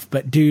that stuff.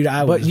 But dude,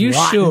 I was you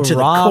rotten should to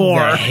rob the core.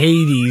 the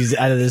Hades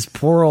out of this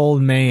poor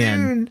old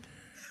man.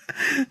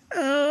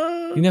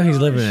 Dude. He's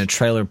living in a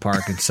trailer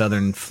park in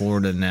southern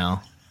Florida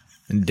now,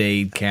 in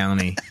Dade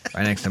County,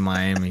 right next to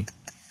Miami.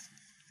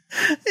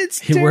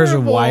 He wears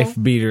a wife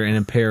beater and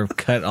a pair of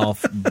cut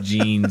off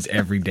jeans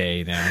every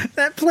day now.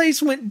 That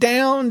place went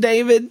down,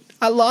 David.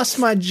 I lost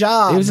my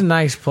job. It was a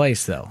nice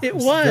place, though. It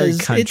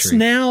was. It's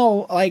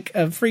now like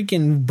a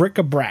freaking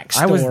bric-a-brac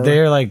store. I was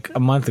there like a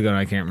month ago, and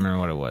I can't remember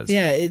what it was.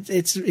 Yeah,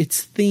 it's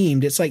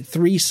themed. It's like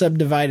 3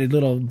 subdivided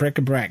little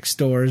bric-a-brac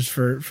stores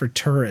for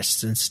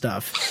tourists and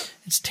stuff.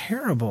 It's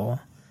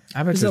terrible.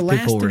 I bet those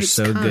people were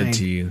so good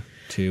to you,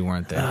 too,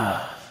 weren't they?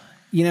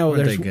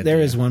 There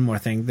is one more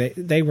thing.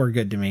 They were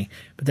good to me,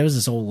 but there was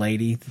this old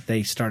lady that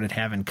they started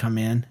having come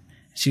in.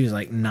 She was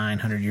like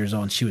 900 years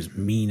old, and she was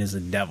mean as the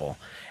devil.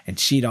 And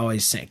she'd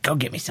always say, "Go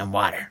get me some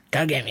water.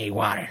 Go get me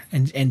water."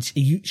 And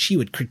she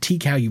would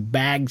critique how you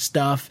bag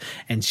stuff,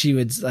 and she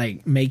would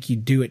like make you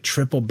do it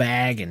triple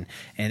bag, and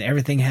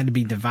everything had to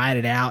be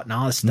divided out and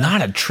all this stuff.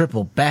 Not a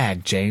triple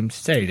bag,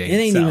 James. It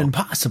ain't even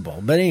possible.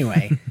 But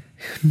anyway.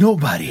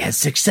 Nobody has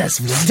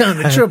successfully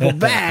done a triple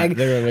bag.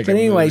 But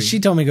anyway, she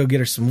told me to go get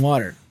her some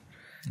water.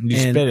 You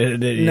spit it,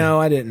 didn't you? No,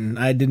 I didn't.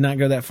 I did not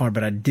go that far,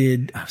 but I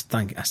did. I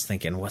was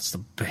thinking, what's the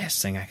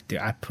best thing I could do?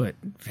 I put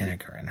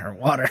vinegar in her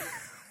water.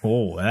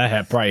 Oh,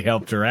 that probably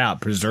helped her out,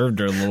 preserved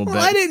her a little bit.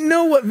 Well, I didn't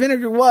know what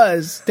vinegar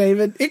was,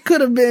 David. It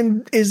could have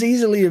been as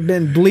easily have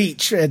been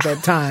bleach at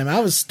that time. I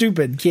was a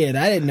stupid kid.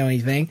 I didn't know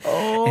anything.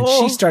 Oh. And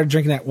she started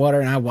drinking that water,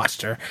 and I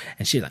watched her,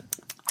 and she like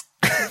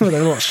with her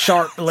little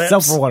sharp lips,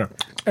 Sulfur water,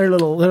 her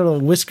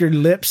little whiskered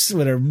lips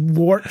with her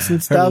warts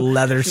and stuff, her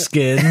leather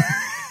skin.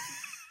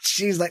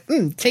 She's like,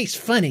 tastes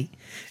funny,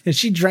 and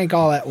she drank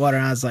all that water,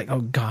 and I was like,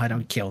 oh God,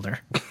 I killed her.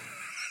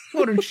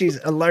 What if she's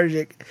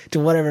allergic to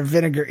whatever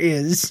vinegar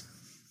is?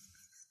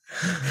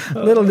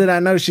 Little did I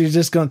know she was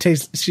just going to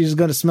taste. She was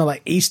going to smell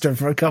like Easter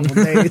for a couple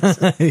of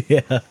days.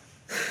 Yeah.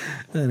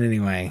 But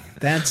anyway,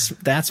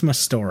 that's my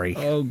story.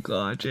 Oh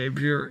God,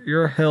 James,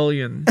 you're a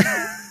hellion.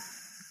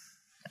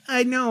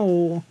 I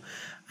know.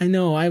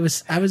 I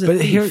was a but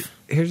thief.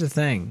 Here's the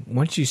thing: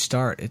 once you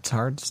start, it's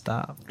hard to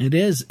stop. It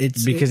is.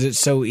 It's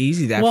so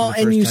easy. That well,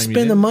 and you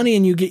spend the money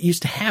and you get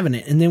used to having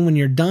it, and then when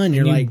you're done,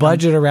 you're like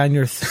budget around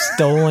your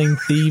stolen,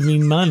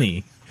 thieving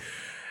money.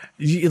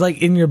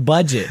 Like in your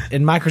budget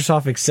in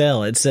Microsoft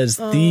Excel, it says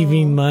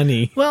thieving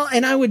money. Well,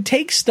 and I would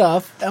take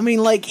stuff. I mean,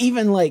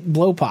 even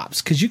blow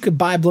pops, because you could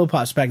buy blow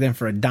pops back then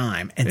for a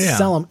dime and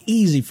sell them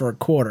easy for a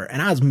quarter,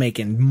 and I was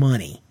making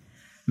money,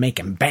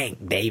 making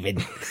bank,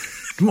 David.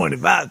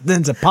 25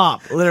 cents a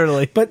pop,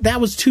 literally. But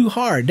that was too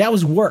hard. That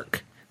was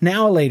work.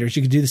 Now laters,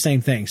 you could do the same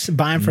thing. So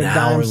buy them for a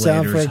dime,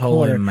 sell them for a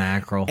quarter. Holy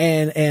mackerel.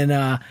 And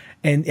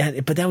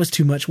but that was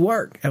too much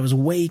work. That was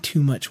way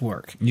too much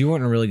work. You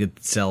weren't a really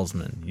good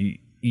salesman.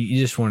 You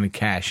just wanted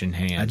cash in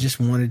hand.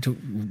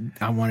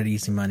 I wanted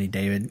easy money,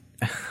 David.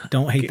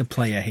 Don't hate the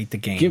play. I hate the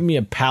game. Give me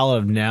a pallet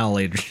of now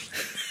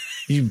laters.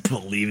 You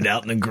believe it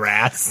out in the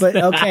grass. But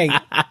okay,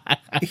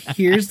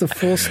 here's the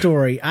full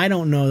story. I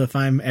don't know if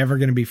I'm ever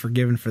going to be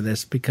forgiven for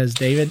this because,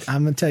 David,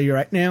 I'm going to tell you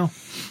right now,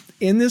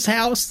 in this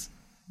house,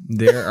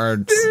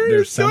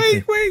 there's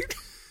something. Wait.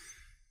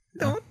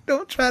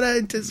 Don't try to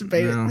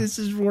anticipate it. This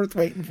is worth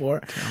waiting for.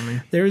 Tell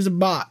me. There is a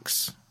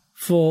box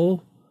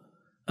full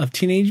of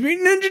Teenage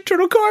Mutant Ninja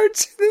Turtle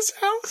cards in this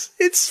house.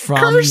 It's from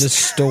cursed. The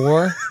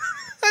store.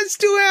 I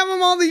still have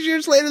them all these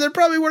years later. They're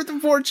probably worth a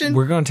fortune.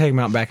 We're going to take them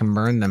out back and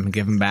burn them and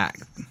give them back.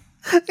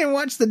 And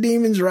watch the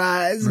demons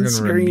rise and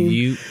scream. We're going to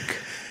rebuke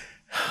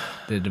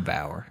the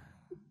devourer.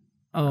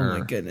 Oh my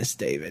goodness,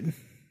 David.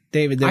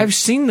 I've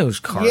seen those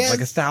cards like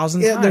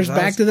 1,000 times. Yeah, there's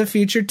Back to the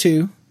Future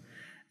 2.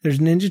 There's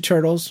Ninja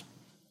Turtles.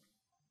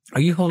 Are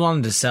you holding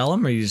on to sell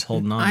them or are you just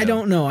holding on to them? I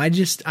don't know. I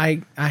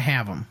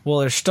have them. Well,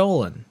 they're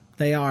stolen.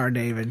 They are,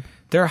 David.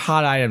 They're a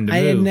hot item to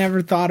move. I had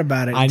never thought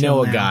about it. I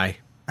know a now. guy.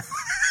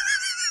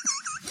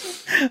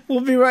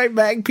 We'll be right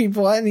back,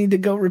 people. I need to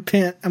go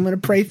repent. I'm going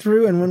to pray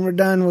through, and when we're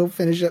done, we'll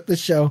finish up the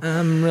show.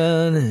 I'm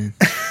running.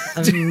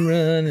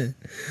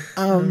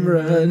 I'm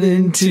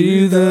running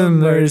to the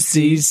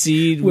mercy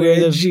seat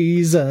where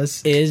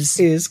Jesus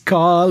is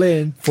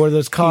calling for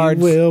those cards.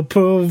 He will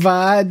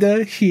provide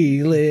the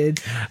healing.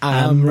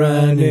 I'm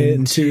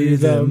running to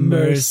the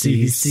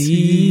mercy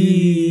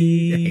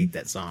seat. I hate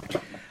that song.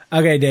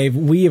 Okay, Dave,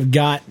 we have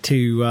got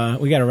to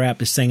wrap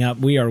this thing up.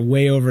 We are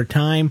way over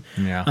time.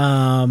 Yeah.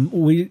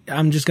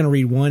 I'm just going to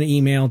read one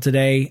email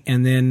today,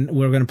 and then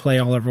we're going to play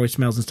all our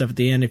voicemails and stuff at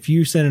the end. If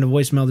you sent in a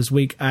voicemail this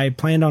week, I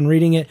planned on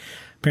reading it.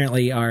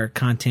 Apparently, our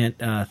content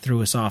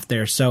threw us off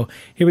there. So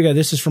here we go.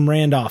 This is from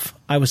Randolph.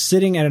 I was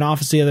sitting at an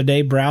office the other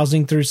day,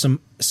 browsing through some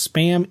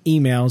spam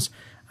emails.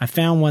 I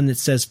found one that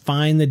says,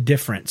 "Find the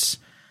difference."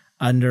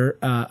 Under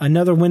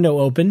another window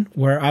open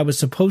where I was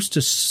supposed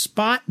to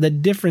spot the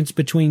difference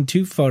between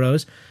two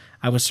photos.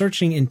 I was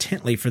searching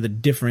intently for the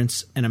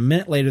difference, and a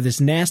minute later, this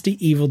nasty,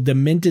 evil,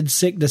 demented,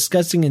 sick,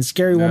 disgusting, and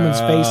scary woman's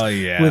face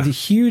with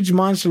huge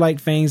monster-like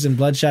fangs and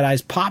bloodshot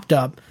eyes popped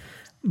up,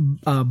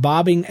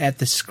 bobbing at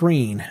the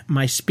screen.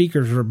 My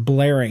speakers were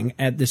blaring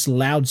at this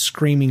loud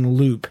screaming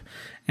loop,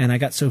 and I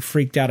got so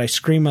freaked out, I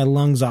screamed my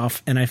lungs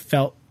off, and I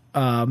felt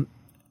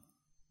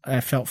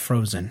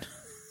frozen.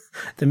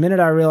 The minute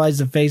I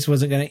realized the face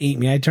wasn't going to eat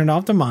me, I turned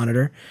off the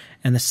monitor,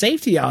 and the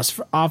safety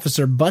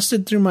officer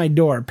busted through my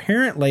door.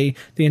 Apparently,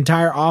 the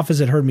entire office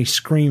had heard me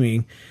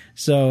screaming,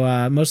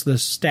 so most of the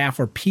staff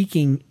were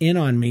peeking in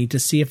on me to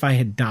see if I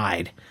had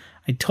died.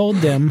 I told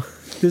them,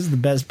 this is the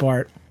best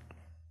part,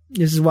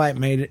 this is why it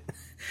made it.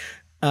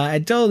 I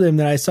told them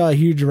that I saw a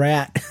huge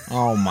rat.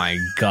 Oh my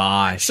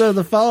gosh. So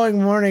the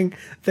following morning,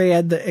 they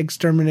had the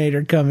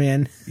exterminator come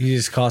in. You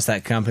just cost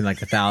that company like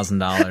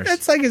 $1,000.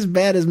 That's like as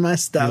bad as my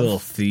stuff. You little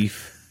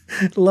thief.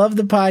 Love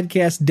the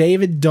podcast.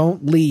 David,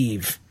 don't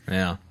leave.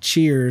 Yeah.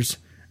 Cheers,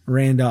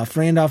 Randolph.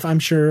 Randolph, I'm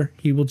sure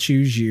he will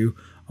choose you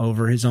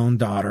over his own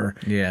daughter.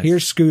 Yes.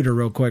 Here's Scooter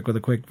real quick with a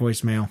quick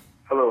voicemail.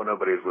 Hello,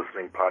 Nobody's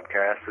Listening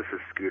podcast. This is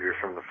Scooter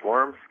from the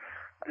forums.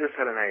 I just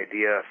had an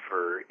idea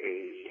for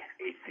a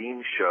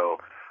theme show.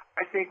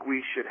 I think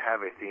we should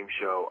have a theme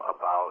show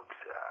about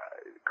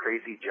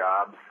crazy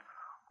jobs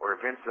or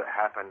events that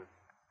happen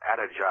at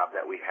a job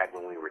that we had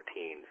when we were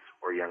teens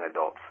or young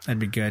adults. That'd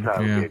be good. That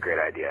would be a great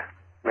idea.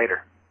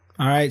 Later.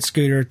 All right,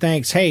 Scooter.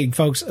 Thanks. Hey,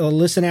 folks,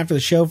 listen after the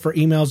show for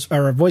emails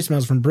or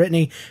voicemails from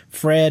Brittany,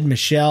 Fred,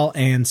 Michelle,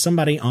 and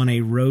somebody on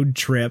a road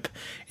trip.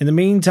 In the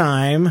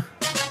meantime,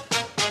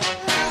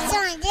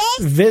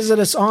 Visit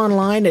us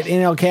online at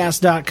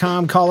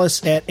nlcast.com. Call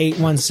us at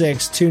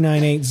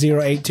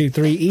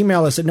 816-298-0823.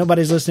 Email us at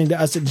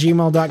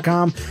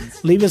nobodieslisteningtous@gmail.com.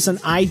 Leave us an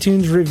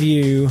iTunes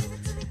review.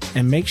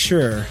 And make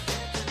sure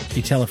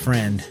you tell a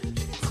friend.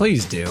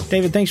 Please do.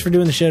 David, thanks for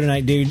doing the show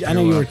tonight, dude. I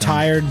know you were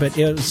tired, but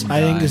I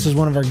think this is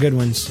one of our good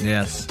ones.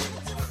 Yes.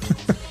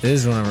 It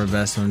is one of our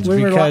best ones.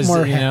 We because, were a lot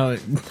more you know...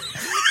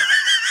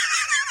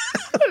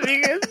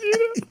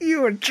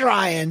 You were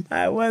trying.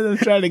 I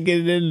wasn't trying to get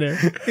it in there.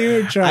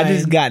 You were trying. I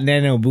just got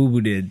nano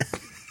boo-boo-did.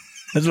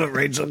 That's what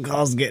Rachel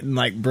calls getting,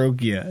 like,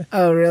 broke you.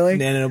 Oh, really?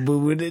 Nano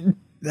boo-boo-did.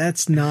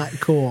 That's not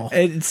cool.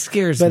 It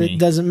scares me. But it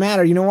doesn't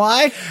matter. You know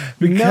why?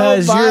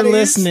 Because you're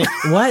listening.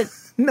 What?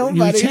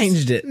 You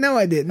changed it. No,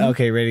 I didn't.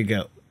 Okay, ready to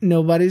go.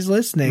 Nobody's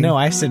listening. No,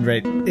 I said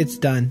right. It's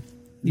done.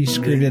 You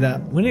screwed it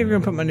up. When are you going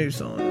to put my new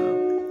song out?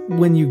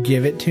 When you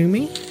give it to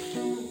me.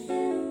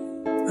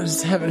 I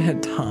just haven't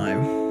had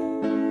time.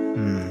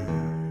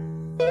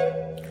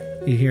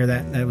 You hear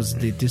that? That was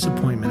the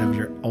disappointment of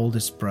your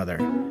oldest brother.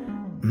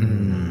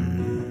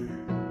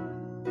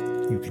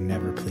 You can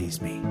never please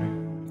me.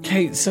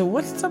 Okay, so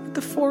what's up with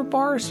the 4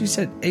 bars? You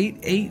said 8,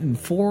 8, and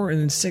 4,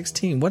 and then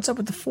 16. What's up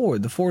with the 4?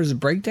 The 4 is a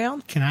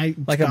breakdown? Can I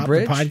like stop a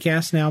bridge? The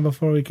podcast now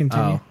before we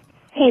continue? Oh.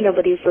 Hey,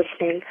 nobody's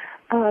listening.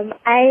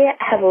 I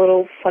have a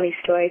little funny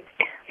story.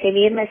 Okay,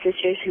 me and my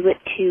sisters, we went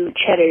to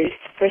Cheddar's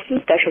for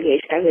some special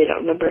occasion. I really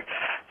don't remember.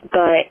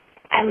 But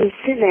I was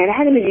sitting there, and I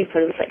had a menu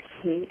food. I was like,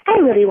 I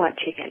really want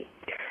chicken.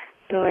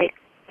 So, like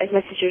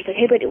my sister was like,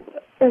 hey, Brett,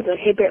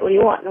 what do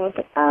you want? And I was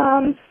like,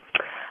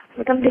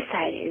 I'm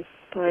deciding.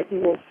 Like,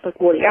 well,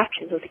 what are your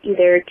options? It was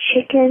either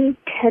chicken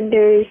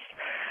tenders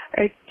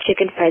or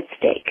chicken fried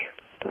steak.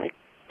 Like,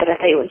 but I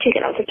thought you wanted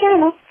chicken. I was like, yeah, I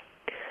know.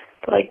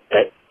 But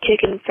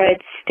chicken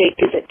fried steak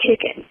isn't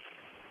chicken.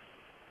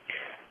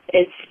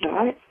 It's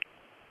not.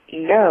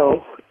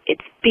 No,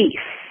 it's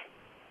beef.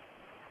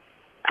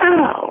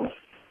 Oh.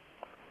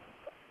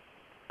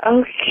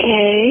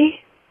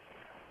 Okay.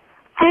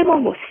 I'm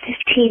almost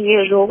 15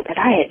 years old, and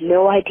I had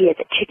no idea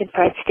that chicken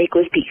fried steak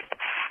was beef.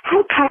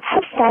 How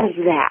sad is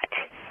that?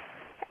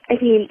 I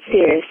mean,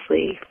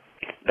 seriously.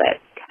 But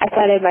I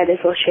thought I might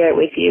as well share it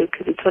with you,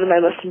 because it's one of my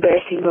most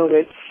embarrassing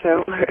moments.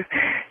 So,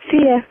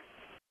 see ya.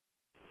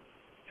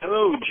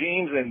 Hello,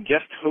 James and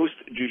guest host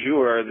du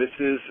jour. This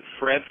is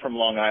Fred from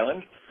Long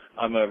Island.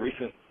 I'm a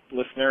recent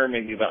listener,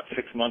 maybe about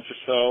 6 months or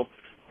so,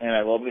 and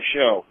I love the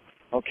show.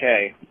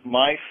 Okay,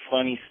 my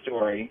funny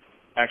story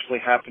actually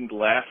happened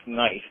last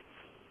night,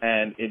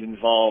 and it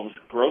involves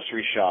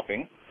grocery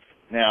shopping.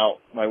 Now,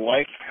 my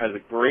wife has a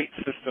great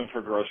system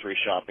for grocery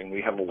shopping.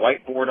 We have a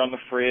whiteboard on the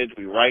fridge.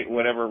 We write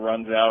whatever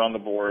runs out on the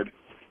board.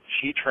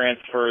 She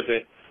transfers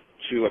it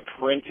to a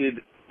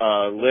printed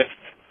list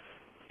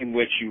in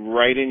which you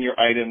write in your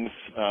items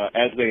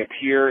as they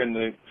appear in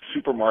the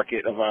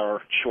supermarket of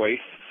our choice.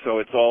 So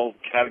it's all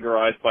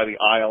categorized by the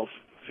aisles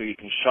so you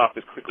can shop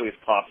as quickly as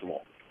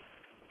possible.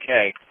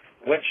 Okay,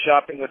 went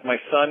shopping with my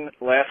son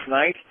last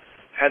night,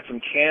 had some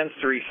cans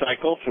to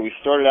recycle, so we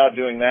started out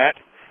doing that.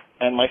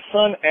 And my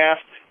son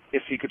asked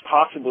if he could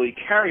possibly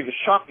carry the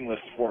shopping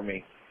list for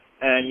me.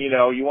 And, you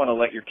know, you want to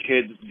let your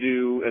kids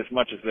do as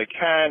much as they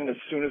can, as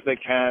soon as they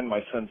can.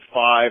 My son's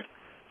 5.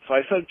 So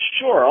I said,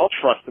 sure, I'll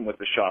trust him with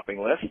the shopping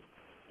list.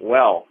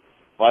 Well,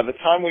 by the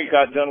time we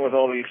got done with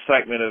all the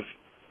excitement of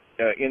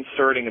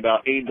inserting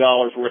about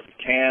 $8 worth of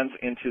cans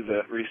into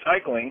the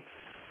recycling,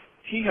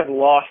 he had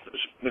lost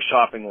the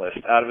shopping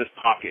list out of his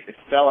pocket. It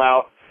fell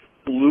out,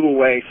 blew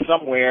away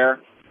somewhere.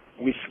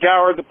 We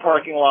scoured the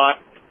parking lot,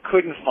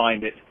 couldn't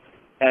find it.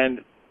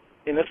 And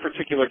in this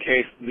particular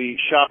case, the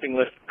shopping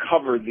list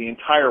covered the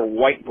entire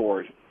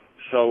whiteboard,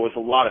 so it was a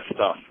lot of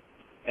stuff.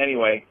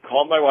 Anyway,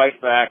 called my wife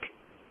back,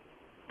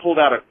 pulled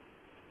out a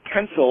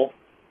pencil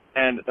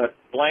and a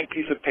blank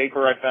piece of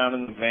paper I found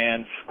in the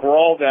van,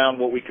 scrawled down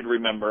what we could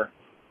remember,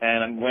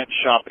 and went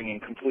shopping in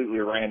completely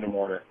random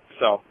order.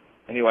 So,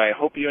 anyway, I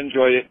hope you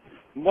enjoyed it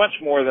much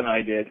more than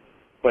I did,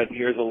 but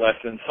here's a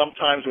lesson.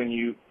 Sometimes when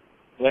you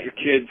let your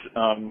kids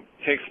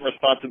take some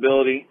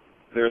responsibility,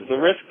 there's the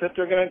risk that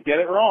they're going to get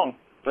it wrong.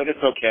 But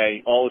it's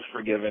okay. All is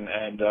forgiven,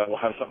 and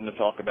we'll have something to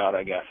talk about,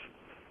 I guess.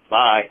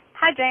 Bye.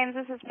 Hi, James.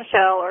 This is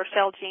Michelle, or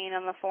Shell Jean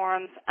on the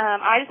forums.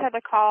 I just had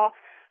a call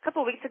a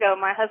couple of weeks ago.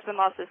 My husband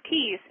lost his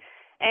keys,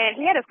 and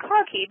he had his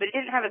car key, but he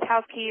didn't have his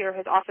house key or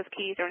his office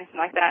keys or anything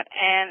like that.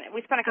 And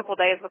we spent a couple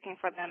of days looking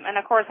for them. And,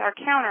 of course, our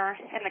counter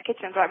in the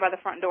kitchen is right by the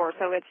front door,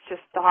 so it's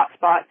just the hot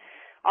spot,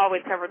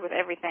 always covered with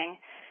everything.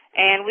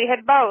 And we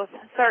had both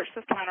searched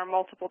this counter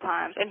multiple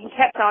times, and he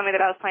kept telling me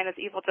that I was playing this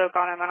evil joke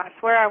on him, and I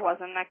swear I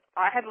wasn't.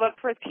 I had looked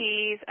for his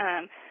keys.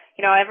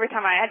 You know, every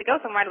time I had to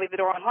go somewhere, I'd leave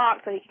the door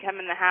unlocked so he could come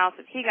in the house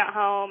if he got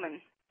home, and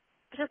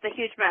it was just a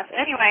huge mess.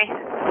 Anyway,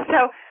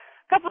 so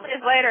a couple of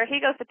days later, he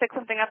goes to pick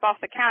something up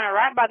off the counter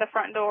right by the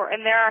front door,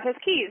 and there are his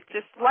keys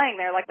just laying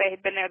there like they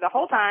had been there the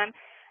whole time.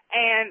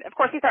 And, of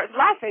course, he starts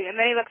laughing,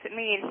 and then he looks at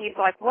me, and he's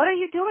like, what are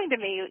you doing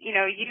to me? You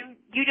know,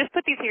 you just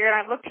put these here, and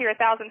I've looked here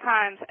 1,000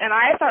 times. And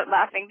I start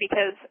laughing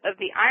because of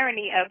the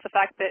irony of the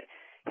fact that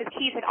his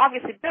keys had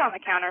obviously been on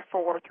the counter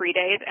for 3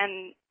 days,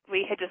 and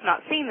we had just not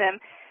seen them.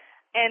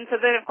 And so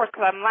then, of course,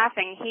 because I'm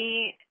laughing,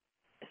 he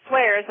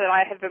swears that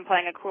I have been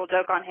playing a cruel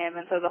joke on him,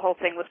 and so the whole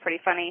thing was pretty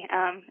funny,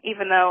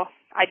 even though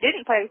I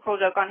didn't play a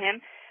cruel joke on him,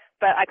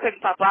 but I couldn't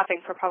stop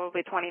laughing for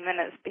probably 20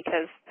 minutes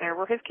because there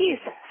were his keys.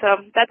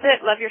 So that's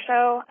it. Love your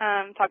show.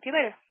 Talk to you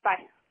later.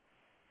 Bye.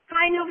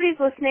 Hi, nobody's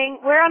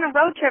listening. We're on a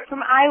road trip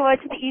from Iowa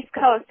to the East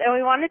Coast, and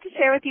we wanted to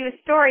share with you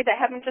a story that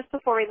happened just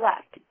before we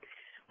left.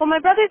 Well,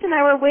 my brothers and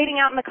I were waiting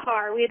out in the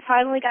car. We had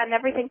finally gotten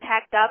everything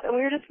packed up, and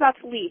we were just about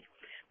to leave.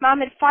 Mom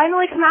had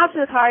finally come out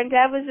to the car, and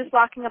Dad was just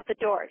locking up the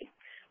doors.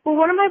 Well,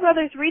 one of my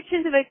brothers reached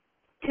into the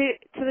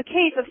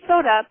case of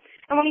soda,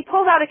 and when he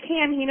pulled out a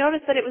can, he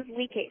noticed that it was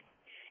leaking.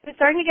 It was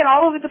starting to get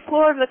all over the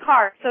floor of the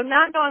car, so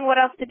not knowing what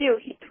else to do,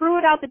 he threw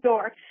it out the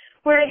door,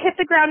 where it hit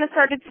the ground and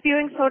started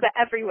spewing soda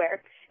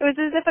everywhere. It was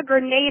as if a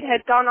grenade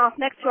had gone off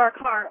next to our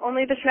car,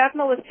 only the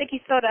shrapnel was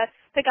sticky soda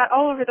that got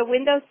all over the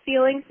windows,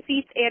 ceilings,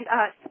 seats, and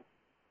us.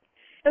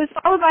 It was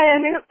followed by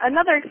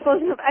another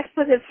explosion of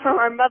expletives from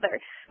our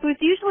mother, who is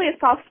usually a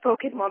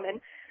soft-spoken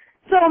woman.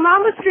 So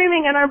Mom was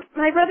screaming, and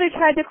my brother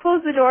tried to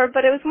close the door,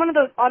 but it was one of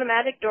those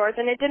automatic doors,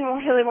 and it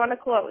didn't really want to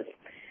close.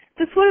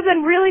 This would have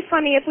been really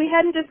funny if we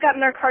hadn't just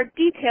gotten our car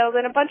detailed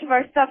and a bunch of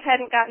our stuff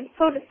hadn't gotten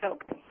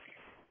soda-soaked.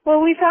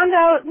 Well, we found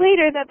out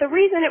later that the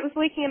reason it was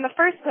leaking in the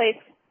first place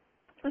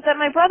was that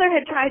my brother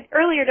had tried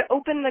earlier to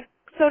open the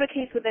soda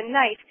case with a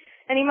knife,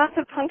 and he must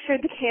have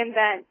punctured the can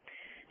then.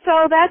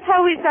 So that's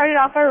how we started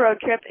off our road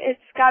trip. It's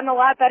gotten a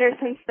lot better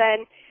since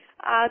then.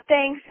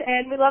 Thanks,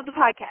 and we love the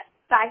podcast.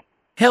 Bye.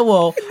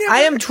 Hello,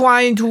 I am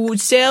trying to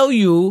sell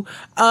you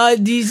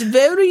these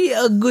very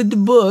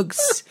good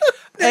books.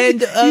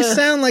 And you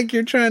sound like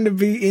you're trying to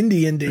be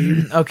Indian,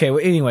 dude. Okay,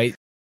 well, anyway.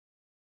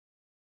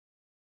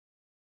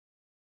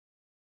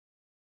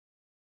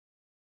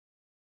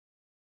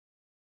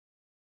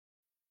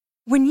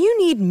 When you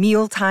need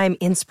mealtime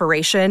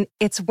inspiration,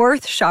 it's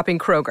worth shopping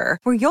Kroger,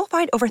 where you'll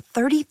find over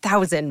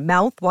 30,000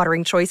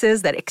 mouth-watering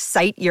choices that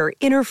excite your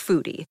inner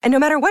foodie. And no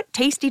matter what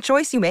tasty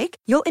choice you make,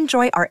 you'll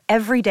enjoy our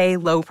everyday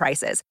low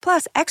prices,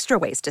 plus extra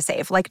ways to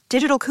save, like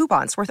digital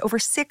coupons worth over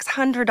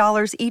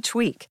 $600 each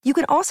week. You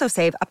can also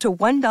save up to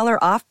 $1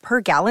 off per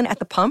gallon at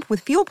the pump with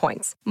fuel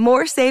points.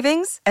 More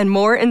savings and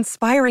more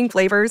inspiring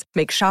flavors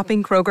make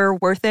shopping Kroger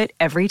worth it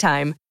every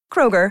time.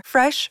 Kroger,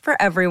 fresh for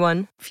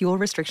everyone. Fuel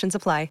restrictions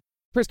apply.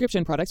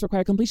 Prescription products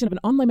require completion of an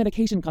online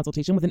medication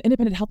consultation with an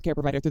independent healthcare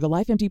provider through the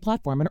LifeMD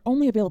platform and are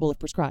only available if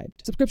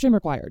prescribed. Subscription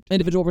required.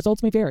 Individual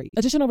results may vary.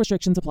 Additional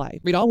restrictions apply.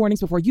 Read all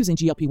warnings before using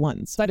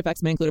GLP-1s. Side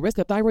effects may include a risk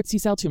of thyroid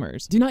C-cell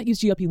tumors. Do not use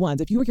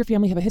GLP-1s if you or your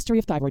family have a history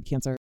of thyroid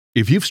cancer.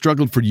 If you've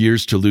struggled for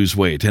years to lose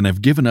weight and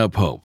have given up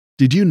hope,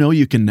 did you know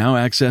you can now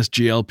access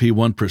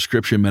GLP-1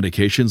 prescription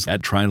medications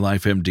at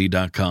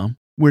TryLifeMD.com?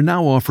 We're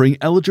now offering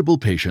eligible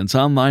patients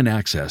online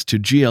access to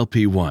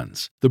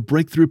GLP-1s, the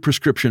breakthrough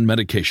prescription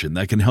medication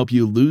that can help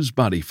you lose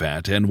body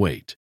fat and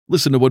weight.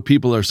 Listen to what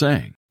people are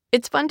saying.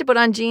 It's fun to put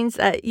on jeans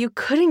that you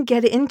couldn't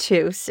get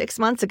into 6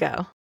 months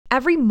ago.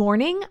 Every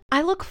morning,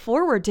 I look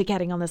forward to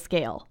getting on the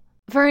scale.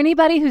 For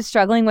anybody who's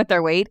struggling with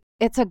their weight,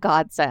 it's a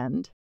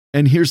godsend.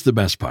 And here's the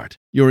best part.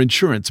 Your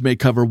insurance may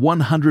cover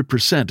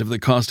 100% of the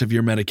cost of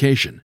your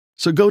medication.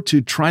 So go to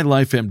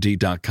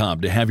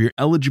TryLifeMD.com to have your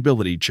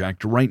eligibility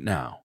checked right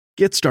now.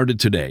 Get started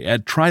today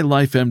at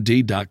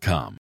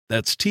TryLifeMD.com.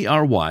 That's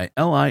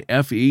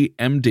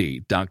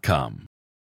TryLifeMD.com.